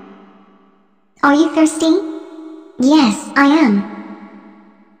 Are you thirsty? Yes, I am.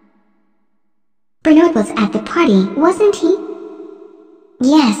 Bernard was at the party, wasn't he?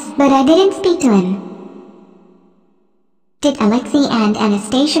 Yes, but I didn't speak to him. Did Alexei and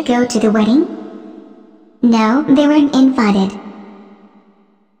Anastasia go to the wedding? No, they weren't invited.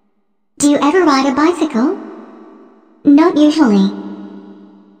 Do you ever ride a bicycle? Not usually.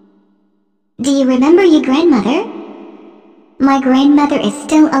 Do you remember your grandmother? My grandmother is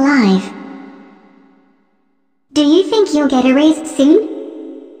still alive. Do you think you'll get a raise soon?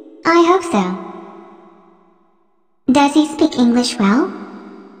 I hope so. Does he speak English well?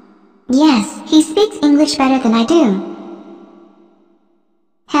 Yes, he speaks English better than I do.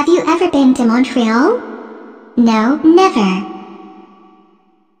 Have you ever been to Montreal? No, never.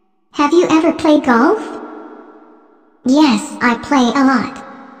 Have you ever played golf? Yes, I play a lot.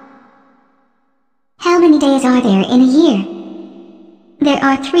 How many days are there in a year? There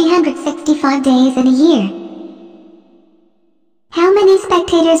are 365 days in a year. How many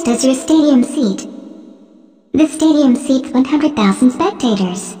spectators does your stadium seat? The stadium seats 100,000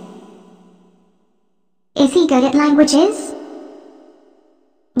 spectators. Is he good at languages?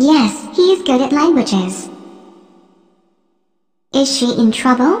 Yes, he is good at languages. Is she in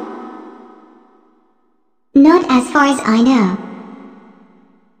trouble? Not as far as I know.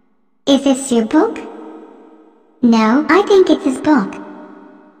 Is this your book? No, I think it's his book.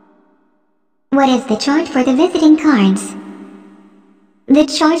 What is the charge for the visiting cards? The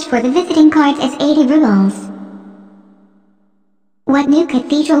charge for the visiting cards is 80 rubles. What new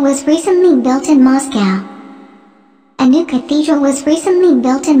cathedral was recently built in Moscow? A new cathedral was recently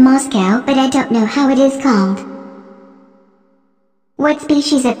built in Moscow, but I don't know how it is called. What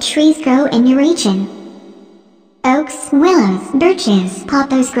species of trees grow in your region? Oaks, willows, birches,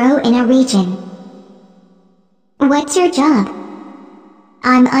 poplars grow in our region. What's your job?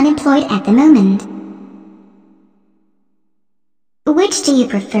 I'm unemployed at the moment. Which do you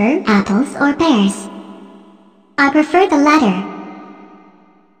prefer, apples or pears? I prefer the latter.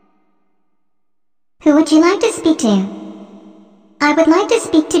 Who would you like to speak to? I would like to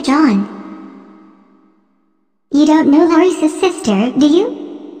speak to John. You don't know Larissa's sister, do you?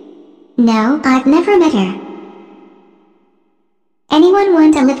 No, I've never met her. Anyone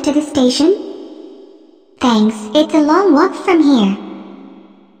want a lift to the station? Thanks, it's a long walk from here.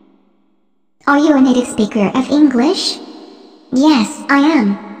 Are you a native speaker of English? Yes, I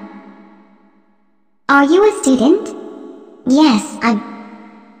am. Are you a student? Yes, I'm.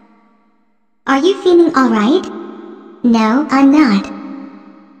 Are you feeling alright? No, I'm not.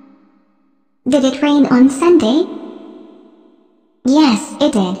 Did it rain on Sunday? Yes,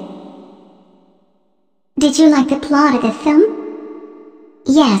 it did. Did you like the plot of the film?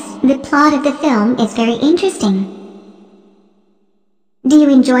 Yes, the plot of the film is very interesting. Do you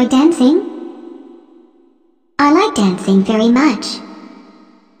enjoy dancing? I like dancing very much.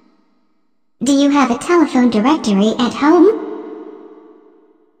 Do you have a telephone directory at home?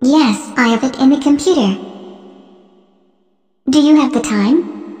 Yes, I have it in the computer. Do you have the time?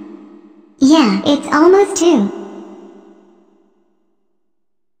 Yeah, it's almost 2.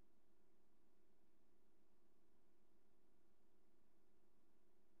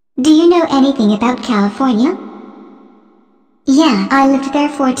 Do you know anything about California? Yeah, I lived there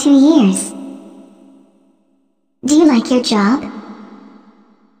for 2 years. Do you like your job?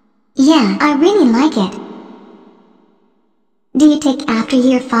 Yeah, I really like it. Do you take after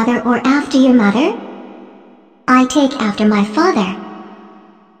your father or after your mother? I take after my father.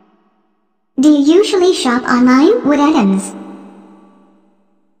 Do you usually shop online with items?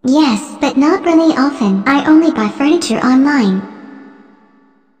 Yes, but not really often. I only buy furniture online.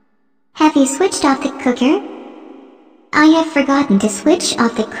 Have you switched off the cooker? I have forgotten to switch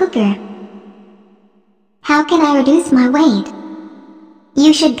off the cooker. How can I reduce my weight?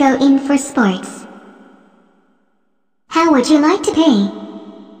 You should go in for sports. How would you like to pay?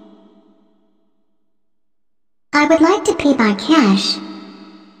 I would like to pay by cash.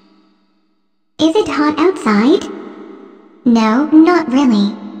 Is it hot outside? No, not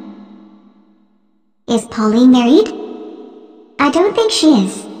really. Is Polly married? I don't think she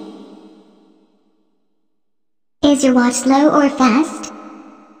is. Is your watch slow or fast?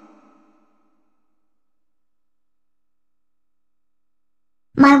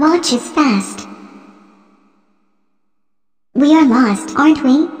 My watch is fast. We are lost, aren't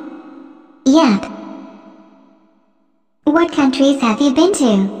we? Yep. What countries have you been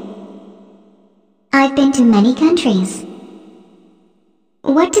to? I've been to many countries.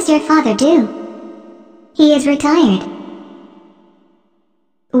 What does your father do? He is retired.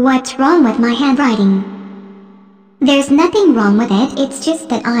 What's wrong with my handwriting? There's nothing wrong with it, it's just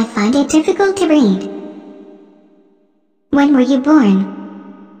that I find it difficult to read. When were you born?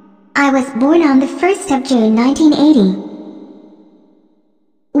 I was born on the 1st of June 1980.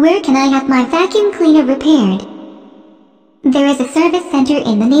 Where can I have my vacuum cleaner repaired? There is a service center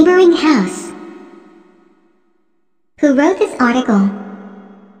in the neighboring house. Who wrote this article?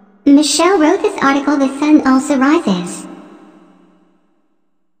 Michelle wrote this article. The sun also rises.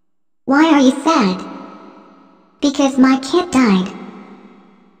 Why are you sad? Because my cat died.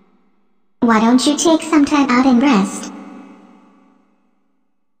 Why don't you take some time out and rest?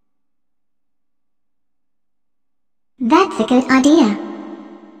 That's a good idea.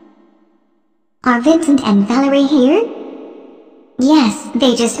 Are Vincent and Valerie here? Yes,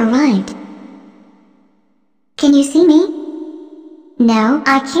 they just arrived. Can you see me? No,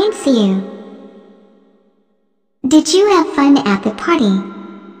 I can't see you. Did you have fun at the party?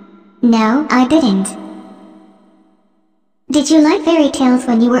 No, I didn't. Did you like fairy tales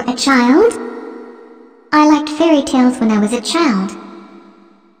when you were a child? I liked fairy tales when I was a child.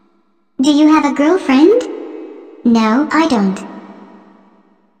 Do you have a girlfriend? No, I don't.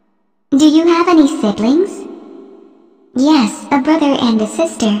 Do you have any siblings? Yes, a brother and a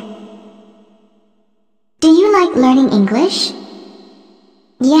sister. Do you like learning English?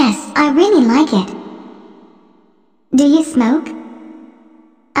 Yes, I really like it. Do you smoke?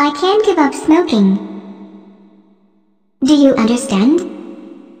 I can't give up smoking. Do you understand?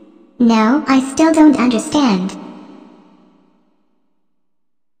 No, I still don't understand.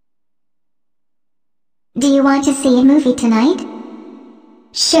 Do you want to see a movie tonight?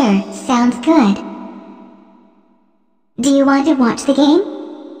 Sure, sounds good. Do you want to watch the game?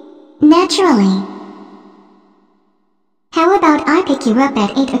 Naturally. How about I pick you up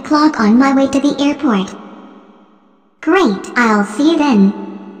at 8 o'clock on my way to the airport? Great, I'll see you then.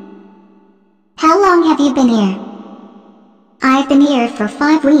 How long have you been here? I've been here for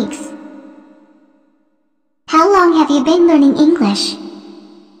 5 weeks. How long have you been learning English?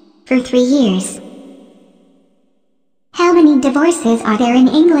 For 3 years. How many divorces are there in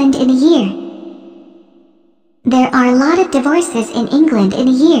England in a year? There are a lot of divorces in England in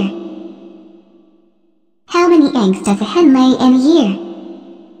a year. How many eggs does a hen lay in a year?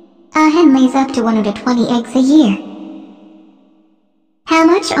 A hen lays up to 120 eggs a year. How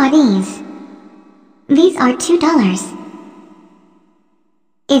much are these? These are $2.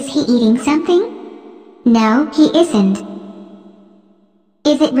 Is he eating something? No, he isn't.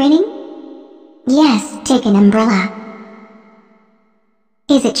 Is it raining? Yes, take an umbrella.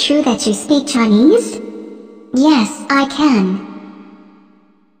 Is it true that you speak Chinese? Yes, I can.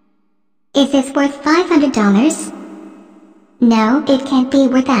 Is this worth $500? No, it can't be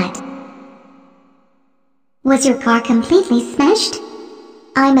worth that. Was your car completely smashed?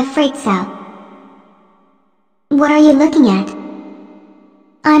 I'm afraid so. What are you looking at?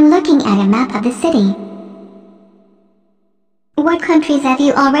 I'm looking at a map of the city. What countries have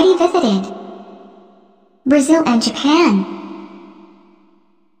you already visited? Brazil and Japan.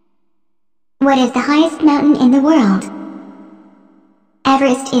 What is the highest mountain in the world?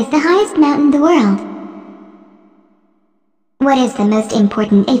 Everest is the highest mountain in the world. What is the most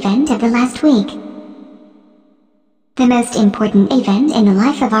important event of the last week? The most important event in the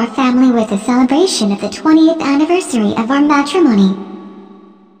life of our family was the celebration of the 20th anniversary of our matrimony.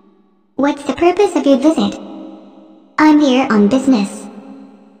 What's the purpose of your visit? I'm here on business.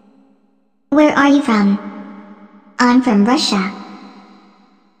 Where are you from? I'm from Russia.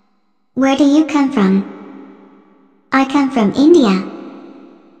 Where do you come from? I come from India.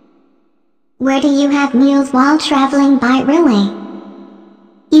 Where do you have meals while traveling by railway?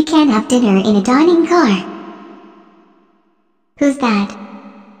 You can't have dinner in a dining car. Who's that?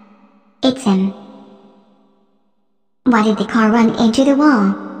 It's him. Why did the car run into the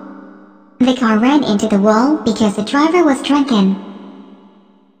wall? The car ran into the wall because the driver was drunken.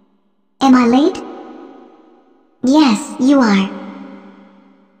 Am I late? Yes, you are.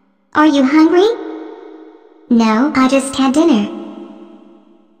 Are you hungry? No, I just had dinner.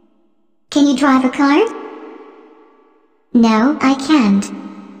 Can you drive a car? No, I can't.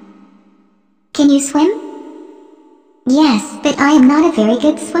 Can you swim? Yes, but I am not a very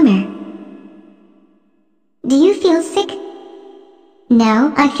good swimmer. Do you feel sick?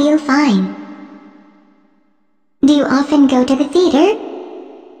 No, I feel fine. Do you often go to the theater?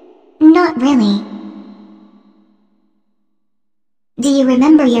 Not really. Do you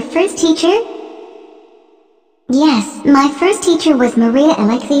remember your first teacher? Yes, my first teacher was Maria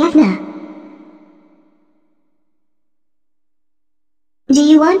Alexeyevna. Do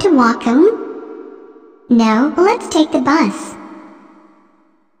you want to walk home? No, let's take the bus.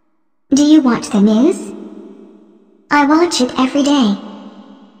 Do you watch the news? I watch it every day.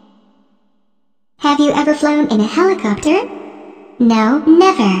 Have you ever flown in a helicopter? No,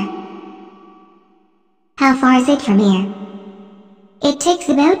 never. How far is it from here? It takes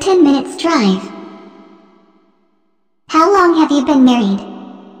about 10 minutes drive. How long have you been married?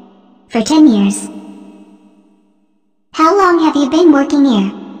 For 10 years. How long have you been working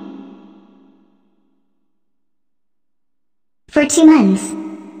here? For 2 months.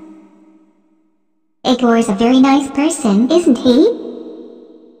 Igor is a very nice person, isn't he?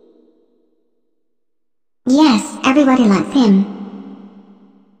 Yes, everybody likes him.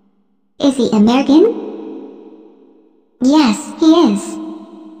 Is he American? Yes, he is.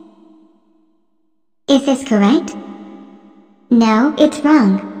 Is this correct? No, it's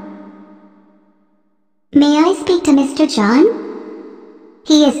wrong. May I speak to Mr. John?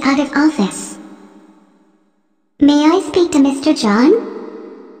 He is out of office. May I speak to Mr. John?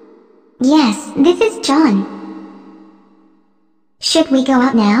 Yes, this is John. Should we go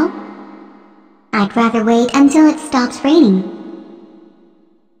out now? I'd rather wait until it stops raining.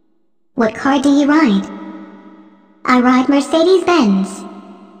 What car do you ride? I ride Mercedes-Benz.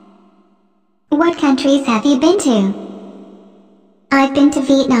 What countries have you been to? I've been to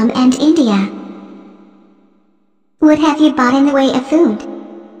Vietnam and India. What have you bought in the way of food?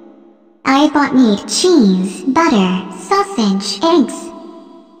 I bought meat, cheese, butter, sausage, eggs.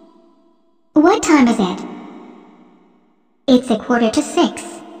 What time is it? It's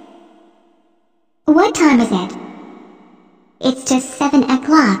 5:45. What time is it? It's just 7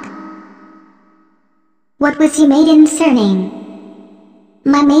 o'clock. What was your maiden surname?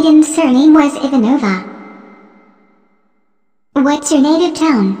 My maiden surname was Ivanova. What's your native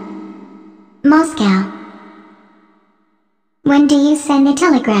town? Moscow. When do you send a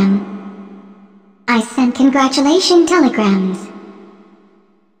telegram? I send congratulation telegrams.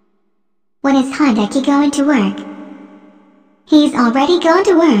 When is Hideki going to work? He's already gone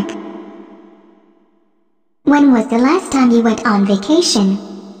to work. When was the last time you went on vacation?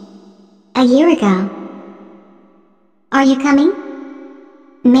 A year ago. Are you coming?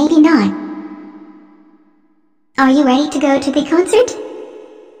 Maybe not. Are you ready to go to the concert?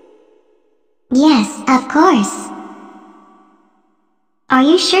 Yes, of course. Are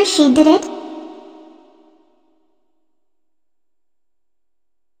you sure she did it?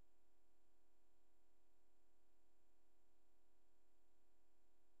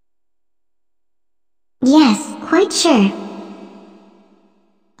 Yes, quite sure.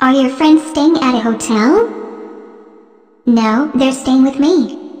 Are your friends staying at a hotel? No, they're staying with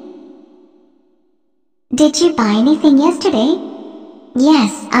me. Did you buy anything yesterday?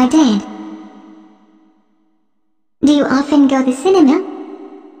 Yes, I did. Do you often go to the cinema?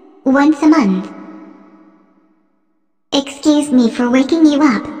 Once a month. Excuse me for waking you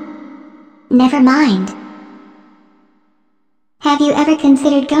up. Never mind. Have you ever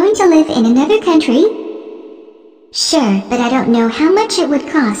considered going to live in another country? Sure, but I don't know how much it would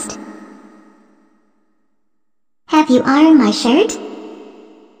cost. Have you ironed my shirt?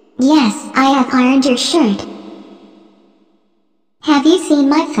 Yes, I have ironed your shirt. Have you seen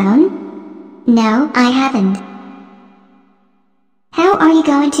my phone? No, I haven't. How are you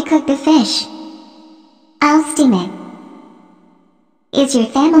going to cook the fish? I'll steam it. Is your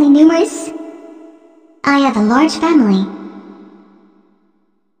family numerous? I have a large family.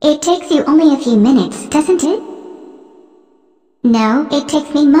 It takes you only a few minutes, doesn't it? No, it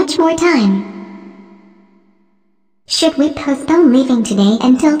takes me much more time. Should we postpone leaving today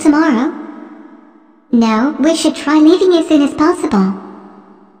until tomorrow? No, we should try leaving as soon as possible.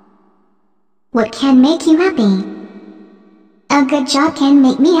 What can make you happy? A good job can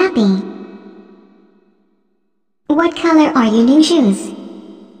make me happy. What color are your new shoes?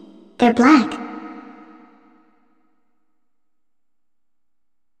 They're black.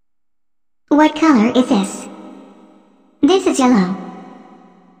 What color is this? This is yellow.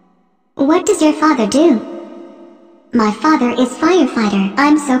 What does your father do? My father is firefighter.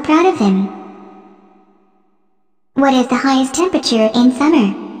 I'm so proud of him. What is the highest temperature in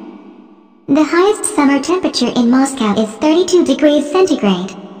summer? The highest summer temperature in Moscow is 32 degrees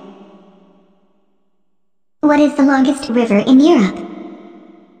centigrade. What is the longest river in Europe?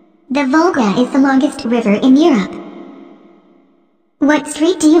 The Volga is the longest river in Europe. What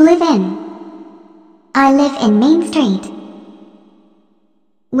street do you live in? I live in Main Street.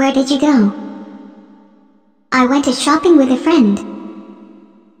 Where did you go? I went to shopping with a friend.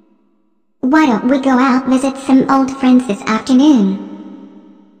 Why don't we go out visit some old friends this afternoon?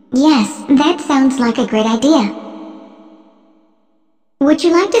 Yes, that sounds like a great idea. Would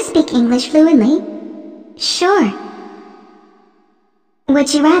you like to speak English fluently? Sure.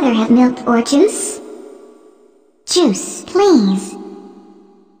 Would you rather have milk or juice? Juice, please.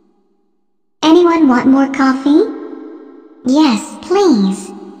 Anyone want more coffee? Yes,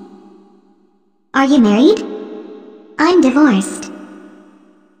 please. Are you married? I'm divorced.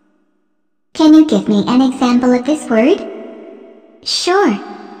 Can you give me an example of this word? Sure.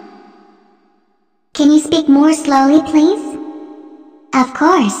 Can you speak more slowly, please? Of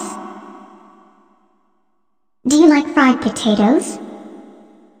course. Do you like fried potatoes?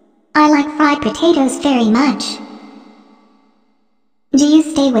 I like fried potatoes very much. Do you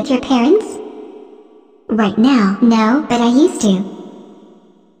stay with your parents? Right now, no, but I used to.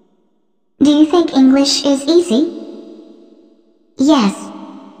 Do you think English is easy? Yes.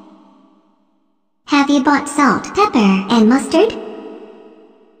 Have you bought salt, pepper, and mustard?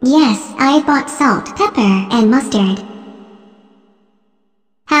 Yes, I bought salt, pepper, and mustard.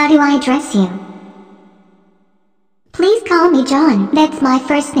 How do I address you? Please call me John, that's my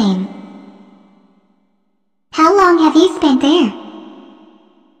first name. How long have you spent there?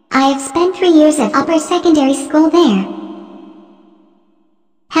 I have spent 3 years of upper secondary school there.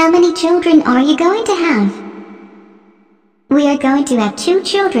 How many children are you going to have? We are going to have 2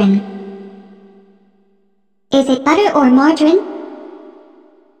 children. Is it butter or margarine?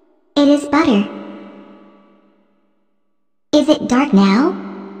 It is butter. Is it dark now?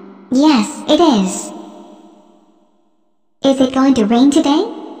 Yes, it is. Is it going to rain today?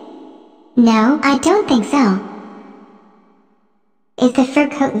 No, I don't think so. Is the fur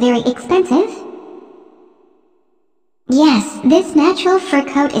coat very expensive? Yes, this natural fur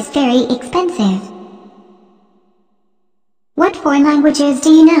coat is very expensive. What 4 languages do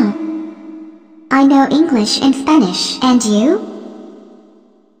you know? I know English and Spanish, and you?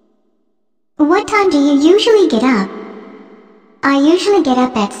 What time do you usually get up? I usually get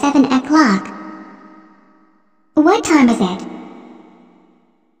up at 7 o'clock. What time is it?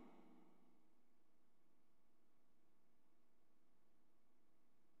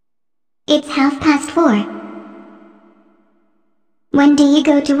 It's 4:30. When do you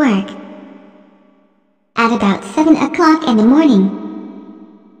go to work? At about 7 o'clock in the morning.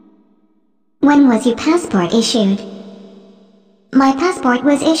 When was your passport issued? My passport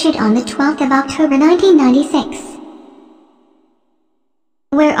was issued on the 12th of October 1996.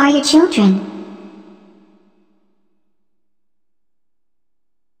 Where are your children?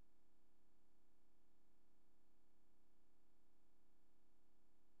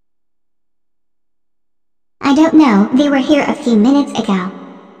 I don't know, they were here a few minutes ago.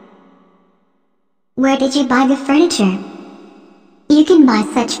 Where did you buy the furniture? You can buy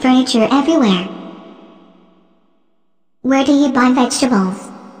such furniture everywhere. Where do you buy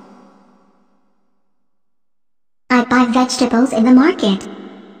vegetables? I buy vegetables in the market.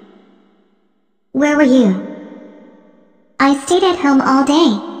 Where were you? I stayed at home all day.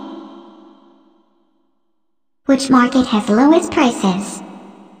 Which market has lowest prices?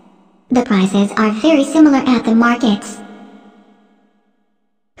 The prices are very similar at the markets.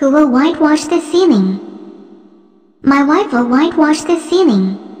 Who will whitewash the ceiling? My wife will whitewash the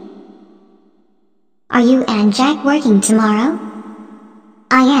ceiling. Are you and Jack working tomorrow?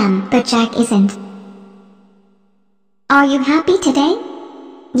 I am, but Jack isn't. Are you happy today?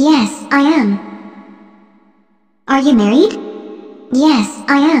 Yes, I am. Are you married? Yes,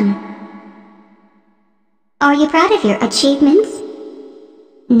 I am. Are you proud of your achievements?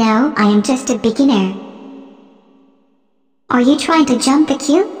 No, I am just a beginner. Are you trying to jump the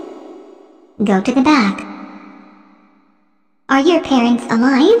queue? Go to the back. Are your parents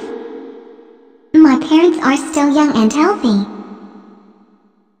alive? My parents are still young and healthy.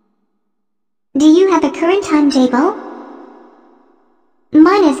 Do you have a current timetable?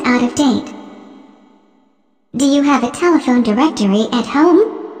 Mine is out of date. Do you have a telephone directory at home?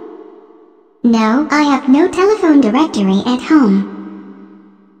 No, I have no telephone directory at home.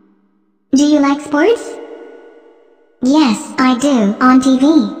 Do you like sports? Yes, I do, on TV.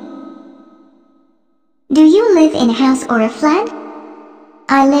 Do you live in a house or a flat?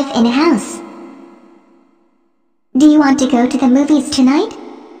 I live in a house. Do you want to go to the movies tonight?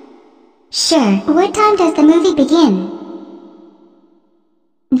 Sure, what time does the movie begin?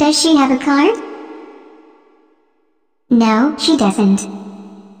 Does she have a card? No, she doesn't.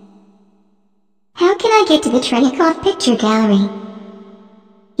 How can I get to the Tretyakov Picture Gallery?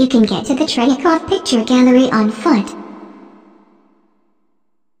 You can get to the Tretyakov Picture Gallery on foot.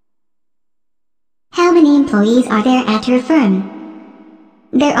 How many employees are there at your firm?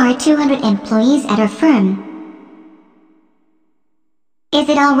 There are 200 employees at our firm. Is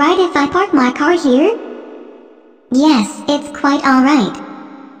it alright if I park my car here? Yes, it's quite alright.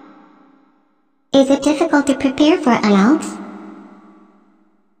 Is it difficult to prepare for IELTS?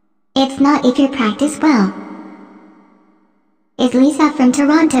 It's not if you practice well. Is Lisa from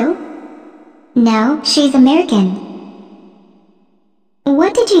Toronto? No, she's American.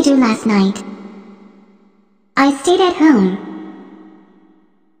 What did you do last night? I stayed at home.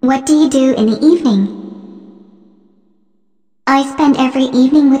 What do you do in the evening? I spend every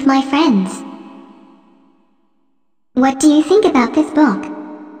evening with my friends. What do you think about this book?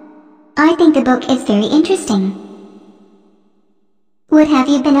 I think the book is very interesting. What have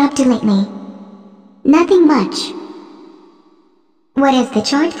you been up to lately? Nothing much. What is the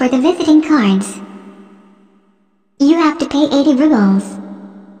charge for the visiting cards? You have to pay 80 rubles.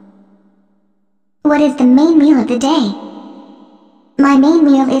 What is the main meal of the day? My main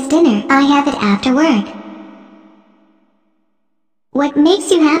meal is dinner. I have it after work. What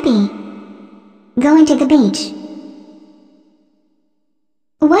makes you happy? Going to the beach.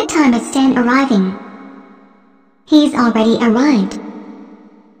 What time is Stan arriving? He's already arrived.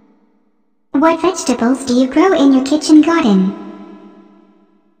 What vegetables do you grow in your kitchen garden?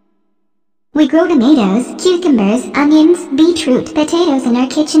 We grow tomatoes, cucumbers, onions, beetroot, potatoes in our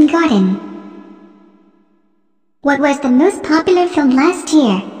kitchen garden. What was the most popular film last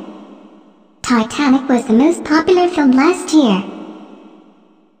year? Titanic was the most popular film last year.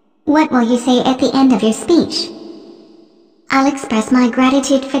 What will you say at the end of your speech? I'll express my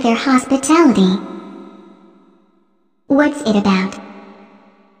gratitude for their hospitality. What's it about?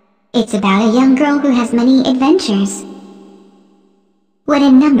 It's about a young girl who has many adventures. What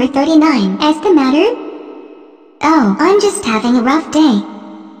in number 39 is the matter? Oh, I'm just having a rough day.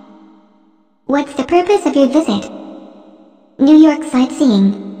 What's the purpose of your visit? New York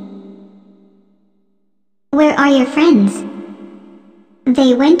sightseeing. Where are your friends?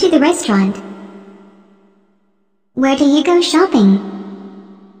 They went to the restaurant. Where do you go shopping?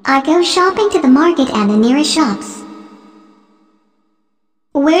 I go shopping to the market and the nearest shops.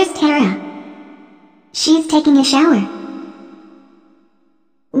 Where's Tara? She's taking a shower.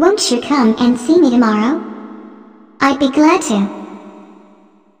 Won't you come and see me tomorrow? I'd be glad to.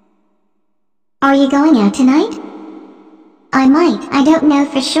 Are you going out tonight? I might, I don't know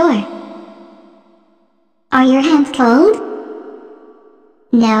for sure. Are your hands cold?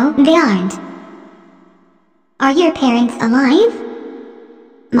 No, they aren't. Are your parents alive?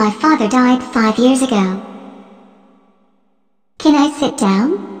 My father died 5 years ago. Can I sit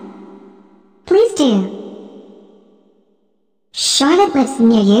down? Please do. Charlotte lives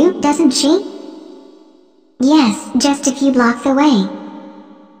near you, doesn't she? Yes, just a few blocks away.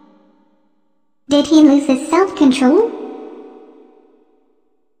 Did he lose his self-control?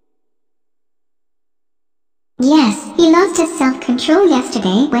 Yes, he lost his self-control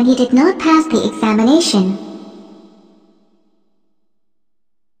yesterday when he did not pass the examination.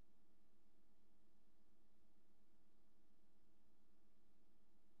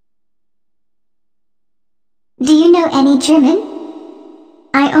 Do you know any German?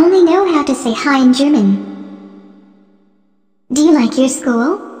 I only know how to say hi in German. Do you like your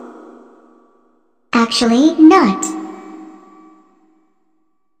school? Actually, not.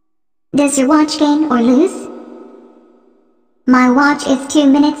 Does your watch gain or lose? My watch is 2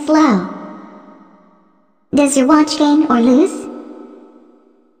 minutes slow. Does your watch gain or lose?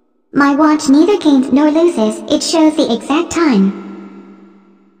 My watch neither gains nor loses, it shows the exact time.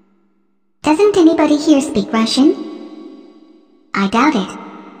 Doesn't anybody here speak Russian? I doubt it.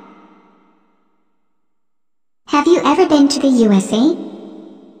 Have you ever been to the USA?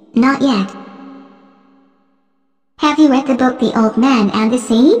 Not yet. Have you read the book The Old Man and the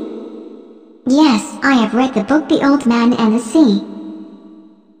Sea? Yes, I have read the book The Old Man and the Sea.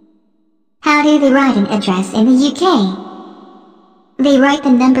 How do they write an address in the UK? They write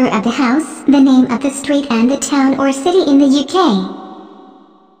the number of the house, the name of the street and the town or city in the UK.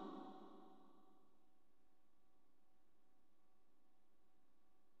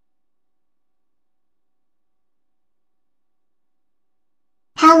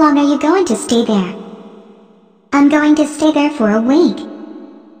 How long are you going to stay there? I'm going to stay there for a week.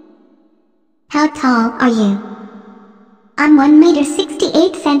 How tall are you? I'm 1 meter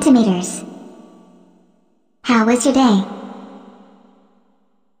 68 centimeters. How was your day?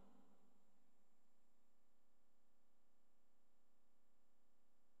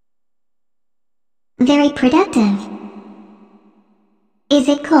 Very productive. Is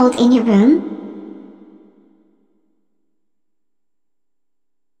it cold in your room?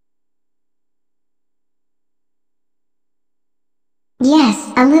 Yes,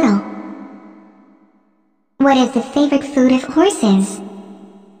 is the favorite food of horses?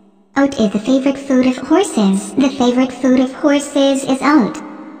 Oat is the favorite food of horses. The favorite food of horses is oat.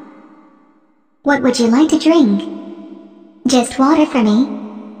 What would you like to drink? Just water for me.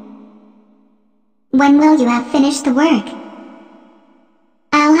 When will you have finished the work?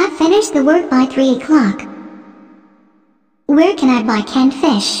 I'll have finished the work by 3 o'clock. Where can I buy canned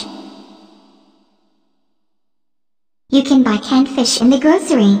fish? You can buy canned fish in the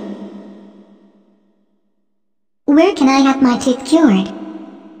grocery. Where can I have my teeth cured?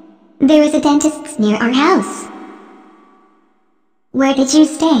 There is a dentist near our house. Where did you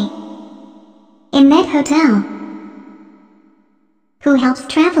stay? In that hotel. Who helps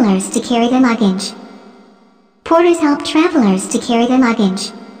travelers to carry their luggage? Porters help travelers to carry their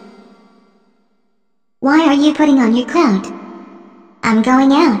luggage. Why are you putting on your coat? I'm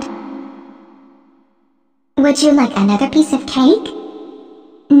going out. Would you like another piece of cake?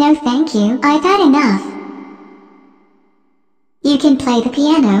 No thank you, I've had enough. You can play the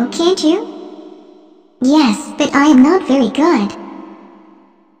piano, can't you? Yes, but I am not very good.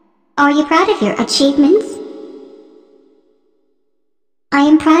 Are you proud of your achievements? I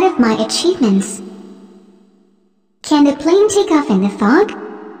am proud of my achievements. Can the plane take off in the fog?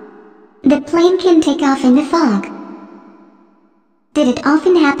 The plane can take off in the fog. Did it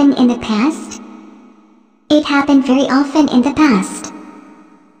often happen in the past? It happened very often in the past.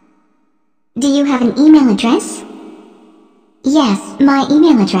 Do you have an email address? Yes, my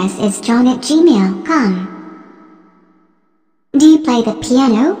email address is john@gmail.com. Do you play the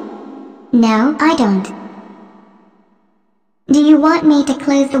piano? No, I don't. Do you want me to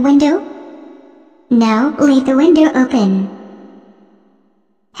close the window? No, leave the window open.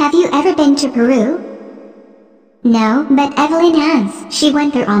 Have you ever been to Peru? No, but Evelyn has. She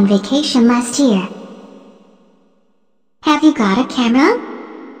went there on vacation last year. Have you got a camera?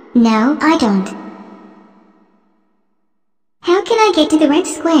 No, I don't. How can I get to the red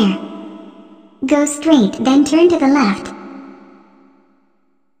square? Go straight, then turn to the left.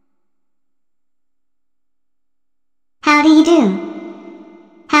 How do you do?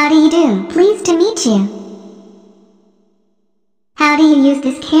 How do you do? Pleased to meet you. How do you use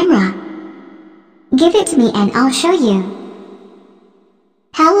this camera? Give it to me and I'll show you.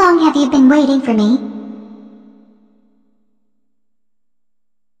 How long have you been waiting for me?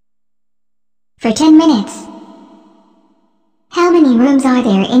 For 10 minutes. How many rooms are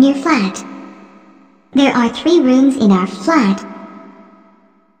there in your flat? There are 3 rooms in our flat.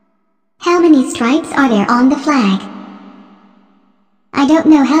 How many stripes are there on the flag? I don't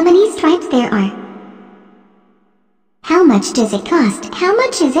know how many stripes there are. How much does it cost? How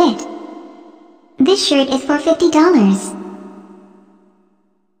much is it? This shirt is for $50.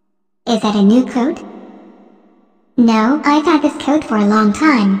 Is that a new coat? No, I've had this coat for a long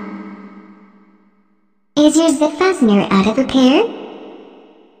time. Is your zip fastener out of repair?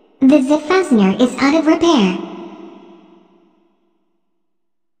 The zip fastener is out of repair.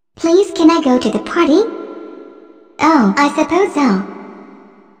 Please, can I go to the party? Oh, I suppose so.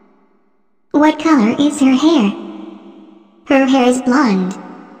 What color is her hair? Her hair is blonde.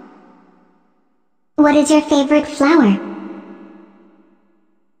 What is your favorite flower?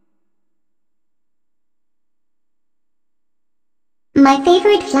 My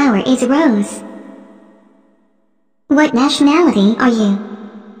favorite flower is a rose. What nationality are you?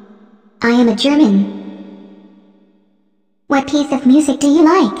 I am a German. What piece of music do you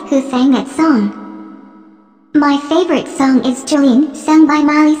like? Who sang that song? My favorite song is Jolene, sung by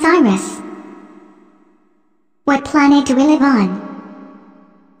Miley Cyrus. What planet do we live on?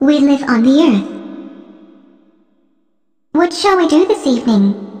 We live on the Earth. What shall we do this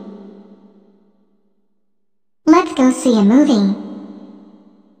evening? Let's go see a movie.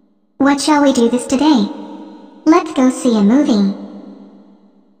 What shall we do this today? Let's go see a movie.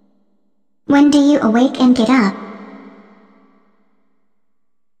 When do you awake and get up?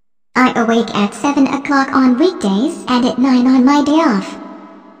 I awake at 7 o'clock on weekdays and at 9 on my day off.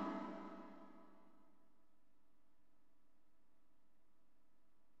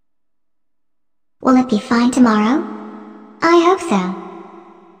 Will it be fine tomorrow? I hope so.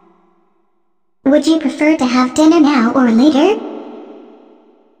 Would you prefer to have dinner now or later?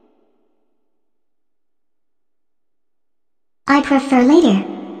 I prefer later.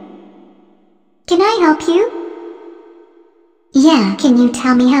 Can I help you? Yeah, can you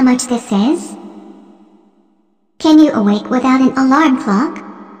tell me how much this is? Can you awake without an alarm clock?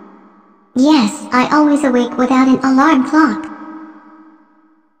 Yes, I always awake without an alarm clock.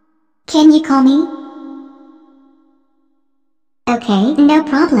 Can you call me? Okay, no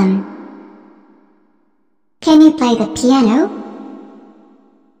problem. Can you play the piano?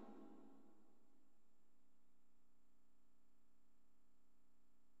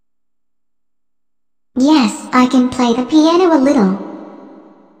 Yes, I can play the piano a little.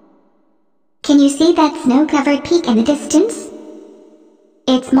 Can you see that snow-covered peak in the distance?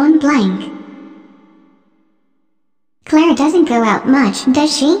 It's Mont Blanc. Claire doesn't go out much,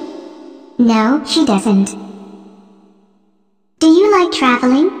 does she? No, she doesn't. Do you like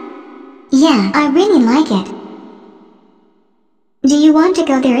traveling? Yeah, I really like it. Do you want to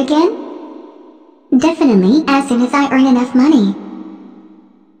go there again? Definitely, as soon as I earn enough money.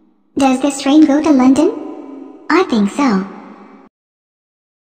 Does this train go to London? I think so.